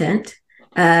content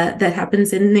that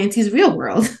happens in Nancy's real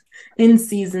world in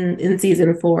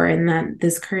season 4, and that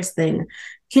this curse thing.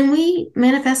 Can we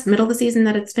manifest middle of the season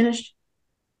that it's finished?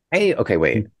 Okay,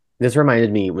 wait. This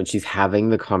reminded me when she's having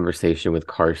the conversation with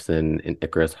Carson in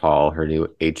Icarus Hall, her new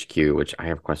HQ, which I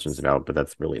have questions about, but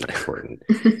that's really not important.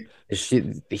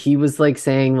 He was like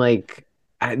saying like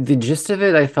the gist of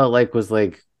it I felt like was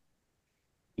like,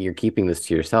 you're keeping this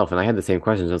to yourself. And I had the same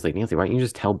questions. I was like, Nancy, why don't you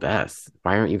just tell Bess?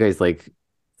 Why aren't you guys like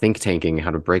think tanking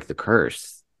how to break the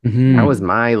curse? That was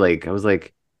I was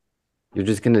like, you're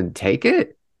just gonna take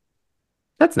it?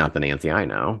 That's not the Nancy I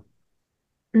know.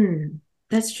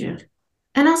 That's true.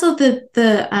 And also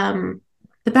the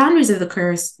boundaries of the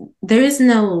curse, there is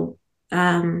no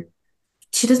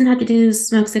she doesn't have to do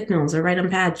smoke signals or write on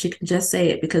pads. She can just say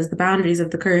it, because the boundaries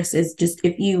of the curse is just,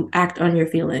 if you act on your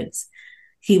feelings,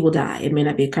 he will die. It may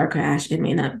not be a car crash, it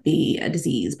may not be a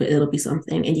disease, but it'll be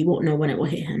something, and you won't know when it will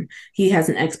hit him. He has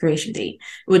an expiration date,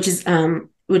 which is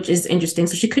interesting.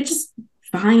 So she could just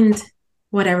find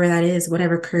whatever that is,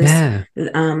 whatever curse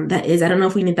that is. I don't know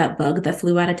if we need that bug that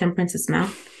flew out of Temperance's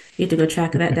mouth. You have to go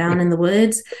track that down in the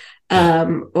woods. But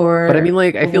I mean,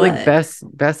 like, I feel like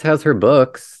Bess has her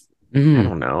books. I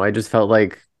don't know. I just felt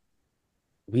like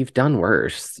we've done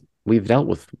worse. We've dealt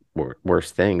with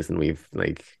worse things, and we've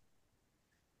like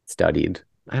studied.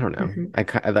 I don't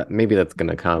know. Maybe that's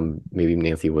gonna come. Maybe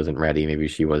Nancy wasn't ready. Maybe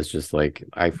she was just like,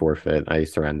 I forfeit. I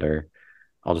surrender.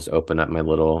 I'll just open up my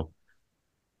little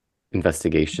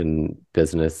investigation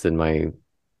business in my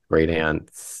great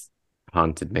aunt's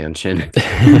haunted mansion.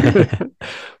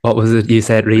 What was it you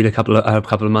said, Reed, a couple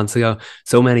of months ago?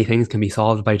 So many things can be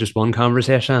solved by just one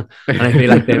conversation, and I feel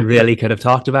like they really could have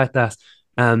talked about that.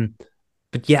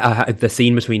 But yeah, the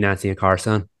scene between Nancy and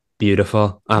Carson,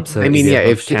 beautiful, absolutely. I mean,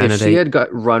 beautiful. if she had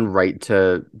run right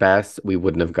to Bess, we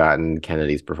wouldn't have gotten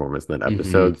Kennedy's performance in that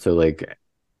episode. So like,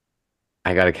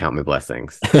 I gotta count my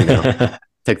blessings. You know?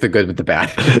 Take the good with the bad.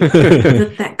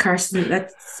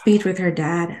 That speech with her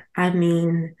dad, I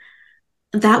mean,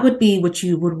 that would be what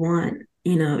you would want,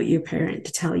 you know, your parent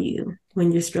to tell you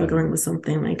when you're struggling with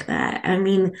something like that. I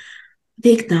mean,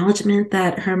 the acknowledgement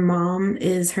that her mom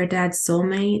is her dad's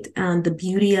soulmate, the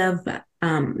beauty of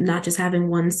not just having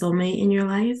one soulmate in your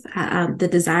life, the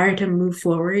desire to move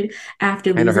forward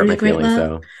after losing a great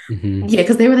love. Yeah,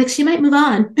 because they were like, she might move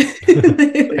on.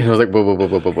 And I was like, whoa.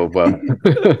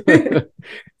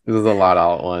 This is a lot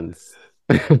all at once.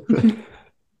 And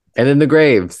then the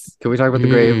graves. Can we talk about the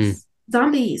graves?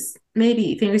 Zombies,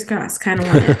 maybe. Fingers crossed. Kind of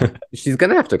want it. She's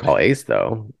gonna have to call Ace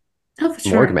though. Oh, for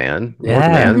sure. Morgue man.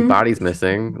 Body's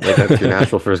missing. Like, that's your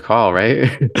natural first call,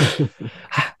 right?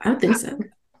 I don't think so.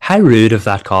 How rude of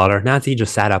that caller. Nancy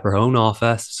just set up her own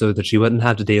office so that she wouldn't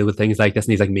have to deal with things like this.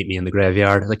 And he's like, meet me in the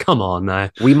graveyard. Like, come on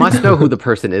now. We must know who the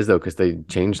person is though, because they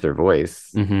changed their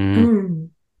voice.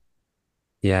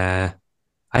 Yeah.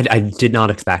 I did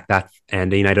not expect that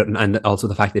ending. And also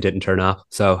the fact they didn't turn up.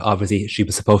 So obviously she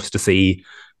was supposed to see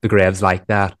the graves like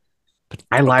that. But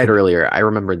I lied earlier. I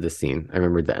remembered this scene. I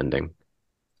remembered the ending.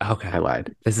 Okay, I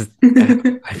lied. This is.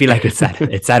 I feel like it's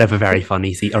set up a very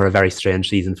funny or a very strange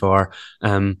season 4.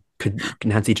 Could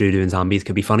Nancy Drew doing zombies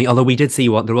could be funny. Although we did see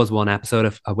there was one episode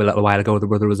of a little while ago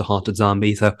where there was a haunted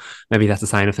zombie. So maybe that's a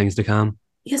sign of things to come.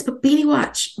 Yes, but Beanie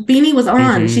Watch. Beanie was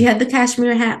on. She had the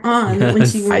cashmere hat on when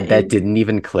she went. That didn't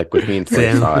even click with me until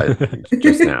I saw it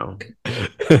just now.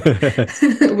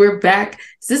 We're back.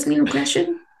 Does this mean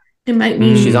regression? It might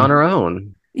mean she's on her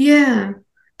own. Yeah.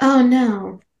 Oh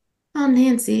no. Oh,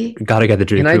 Nancy. Gotta get the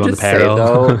Drew crew on the payroll.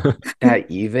 Though, that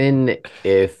even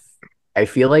if I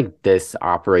feel like this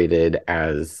operated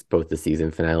as both the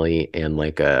season finale and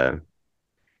like an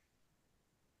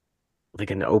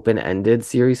open-ended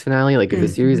series finale. Like, if the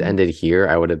series ended here,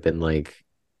 I would have been like,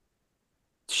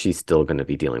 she's still going to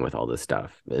be dealing with all this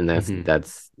stuff, and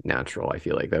that's natural. I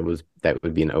feel like that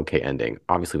would be an okay ending.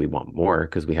 Obviously, we want more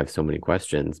because we have so many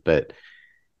questions, but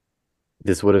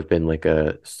this would have been like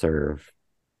a serve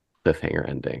cliffhanger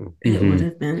ending. It would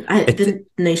have been. The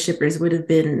nice shippers would have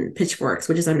been pitchforks,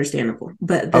 which is understandable.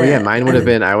 But mine would have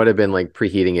been. I would have been like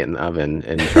preheating it in the oven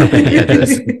and sharpening the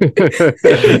edges.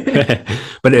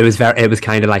 But it was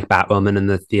kind of like Batwoman, and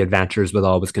the adventures will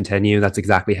always continue. That's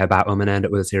exactly how Batwoman ended,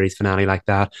 with a series finale like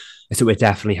that. So it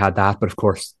definitely had that. But of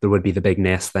course, there would be the big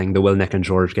Ness thing. Will Nick and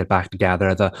George get back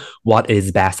together? What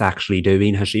is Bess actually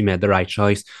doing? Has she made the right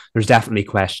choice? There's definitely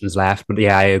questions left. But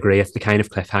yeah, I agree. It's the kind of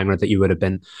cliffhanger that you would have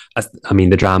been. I mean,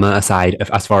 the drama aside,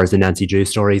 as far as the Nancy Drew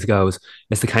stories goes,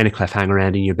 it's the kind of cliffhanger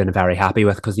ending you've been very happy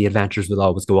with, because the adventures will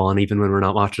always go on even when we're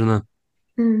not watching them.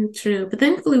 True, but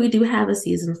thankfully we do have a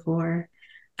season 4.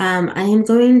 I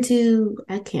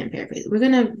can't paraphrase. We're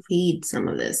going to read some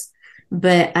of this.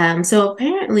 But so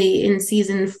apparently in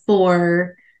season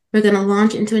 4, we're going to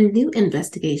launch into a new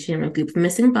investigation, a group of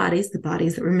missing bodies, the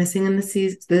bodies that were missing in the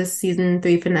season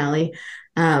 3 finale.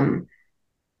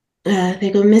 They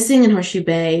go missing in Horseshoe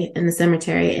Bay in the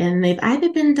cemetery, and they've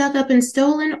either been dug up and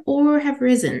stolen or have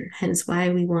risen, hence why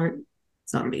we want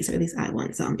zombies, or at least I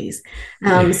want zombies.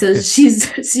 So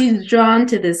she's drawn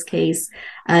to this case.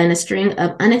 and a string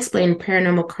of unexplained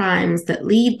paranormal crimes that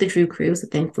lead the Drew crew, so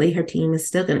thankfully her team is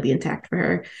still going to be intact for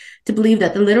her, to believe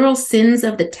that the literal sins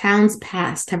of the town's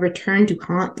past have returned to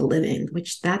haunt the living,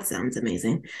 which that sounds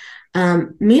amazing.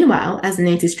 Meanwhile, as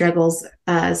Nancy struggles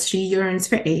as she yearns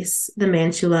for Ace, the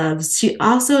man she loves, she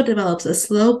also develops a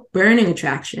slow burning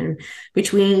attraction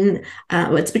between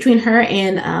her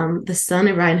and the son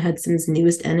of Ryan Hudson's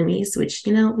newest enemies, which,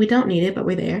 we don't need it, but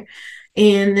we're there.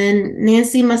 And then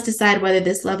Nancy must decide whether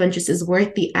this love interest is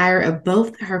worth the ire of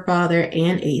both her father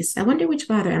and Ace. I wonder which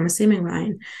father. I'm assuming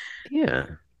Ryan. Yeah.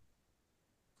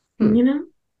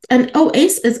 And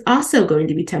Ace is also going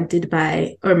to be tempted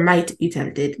by, or might be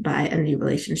tempted by, a new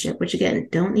relationship, which again,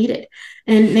 don't need it.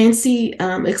 And Nancy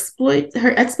exploits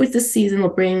this season will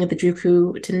bring the Drew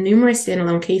crew to numerous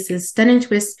standalone cases, stunning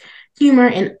twists, humor,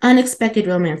 and unexpected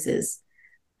romances.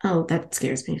 Oh, that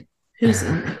scares me. Who's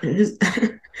going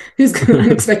to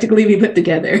unexpectedly be put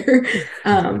together?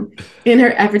 In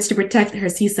her efforts to protect her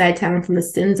seaside town from the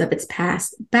sins of its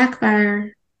past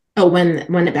backfire. When it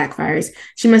backfires,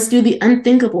 she must do the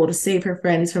unthinkable to save her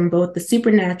friends from both the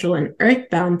supernatural and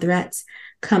earthbound threats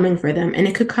coming for them, and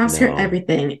it could cost her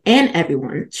everything and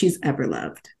everyone she's ever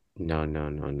loved. No.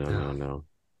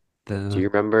 Do you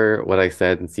remember what I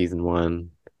said in season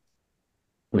 1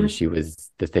 when she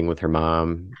was the thing with her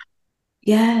mom?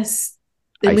 Yes.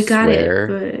 Then we got it.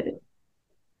 But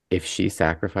if she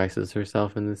sacrifices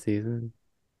herself in this season,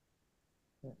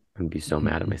 I'm gonna be so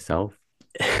mad at myself.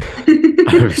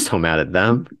 I'm so mad at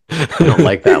them. I don't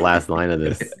like that last line of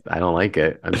this. I don't like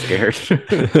it. I'm scared.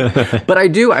 But I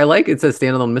do. I like it says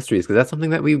standalone mysteries because that's something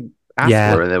that we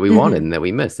asked for and that we wanted and that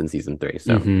we missed in season 3.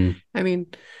 So, I mean,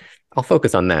 I'll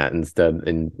focus on that instead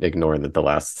and ignore that the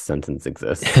last sentence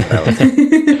exists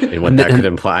and what that could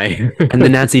imply. And the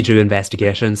Nancy Drew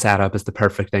investigation set up as the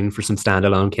perfect thing for some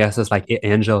standalone cases like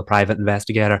Angel, Private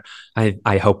Investigator.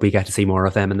 I hope we get to see more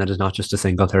of them and that is not just a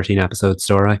single 13-episode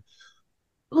story.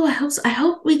 Oh, I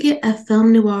hope we get a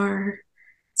film noir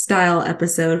style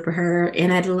episode for her,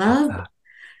 and I'd love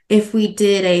if we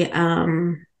did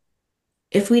an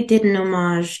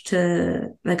homage to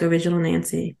like original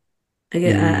Nancy,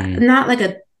 like not like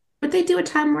would they do a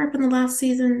time warp in the last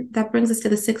season that brings us to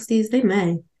the 60s? They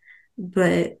may,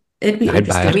 but it'd be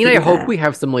interesting. I mean, I hope we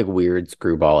have some like weird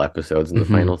screwball episodes in the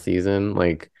final season.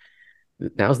 Like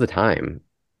now's the time.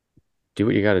 Do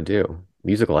what you got to do.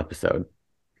 Musical episode.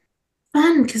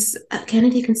 Fun because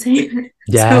Kennedy can sing.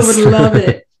 Yes. So I would love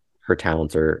it. Her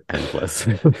talents are endless.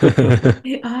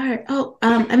 They are. Oh,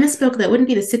 I misspoke. That wouldn't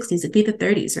be the 60s. It'd be the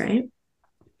 30s, right?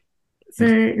 For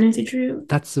Nancy Drew.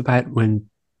 That's about when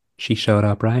she showed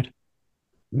up, right?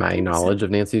 My knowledge of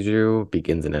Nancy Drew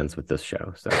begins and ends with this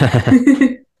show. So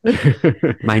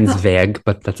mine's vague,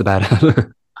 but that's about it.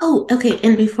 Oh, okay.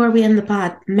 And before we end the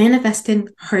pod, manifesting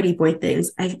Hardy Boy things.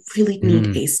 I really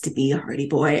need Ace to be a Hardy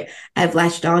Boy. I've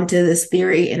latched on to this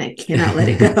theory and I cannot let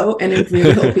it go. And it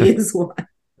really hope he is one.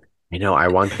 I know. I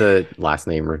want the last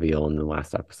name reveal in the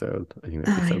last episode. I think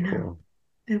that'd be so cool.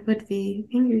 It would be.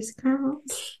 Fingers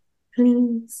crossed.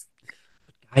 Please.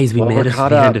 Guys, we made it to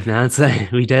the end of Nancy.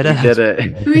 We did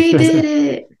it. We did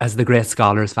it. As the great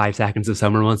scholars 5 Seconds of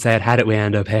Summer once said, had it we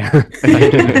end up here.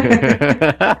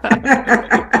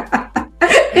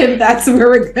 And that's where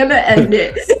we're going to end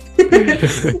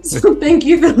it. So thank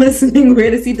you for listening.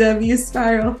 We're the CW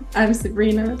Spiral. I'm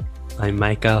Sabrina. I'm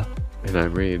Micah. And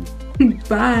I'm Reed.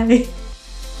 Bye.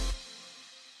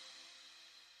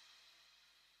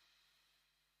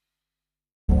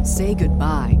 Say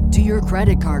goodbye to your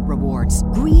credit card rewards.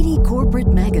 Greedy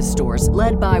corporate mega stores,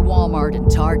 led by Walmart and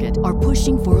Target, are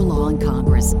pushing for a law in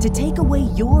Congress to take away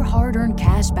your hard-earned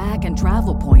cash back and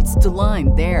travel points to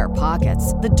line their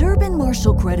pockets. The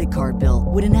Durbin-Marshall credit card bill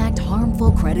would enact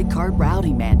harmful credit card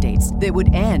routing mandates that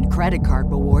would end credit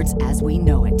card rewards as we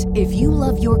know it. If you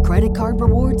love your credit card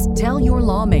rewards, tell your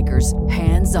lawmakers,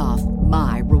 hands off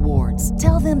my rewards.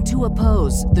 Tell them to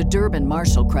oppose the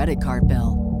Durbin-Marshall credit card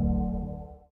bill.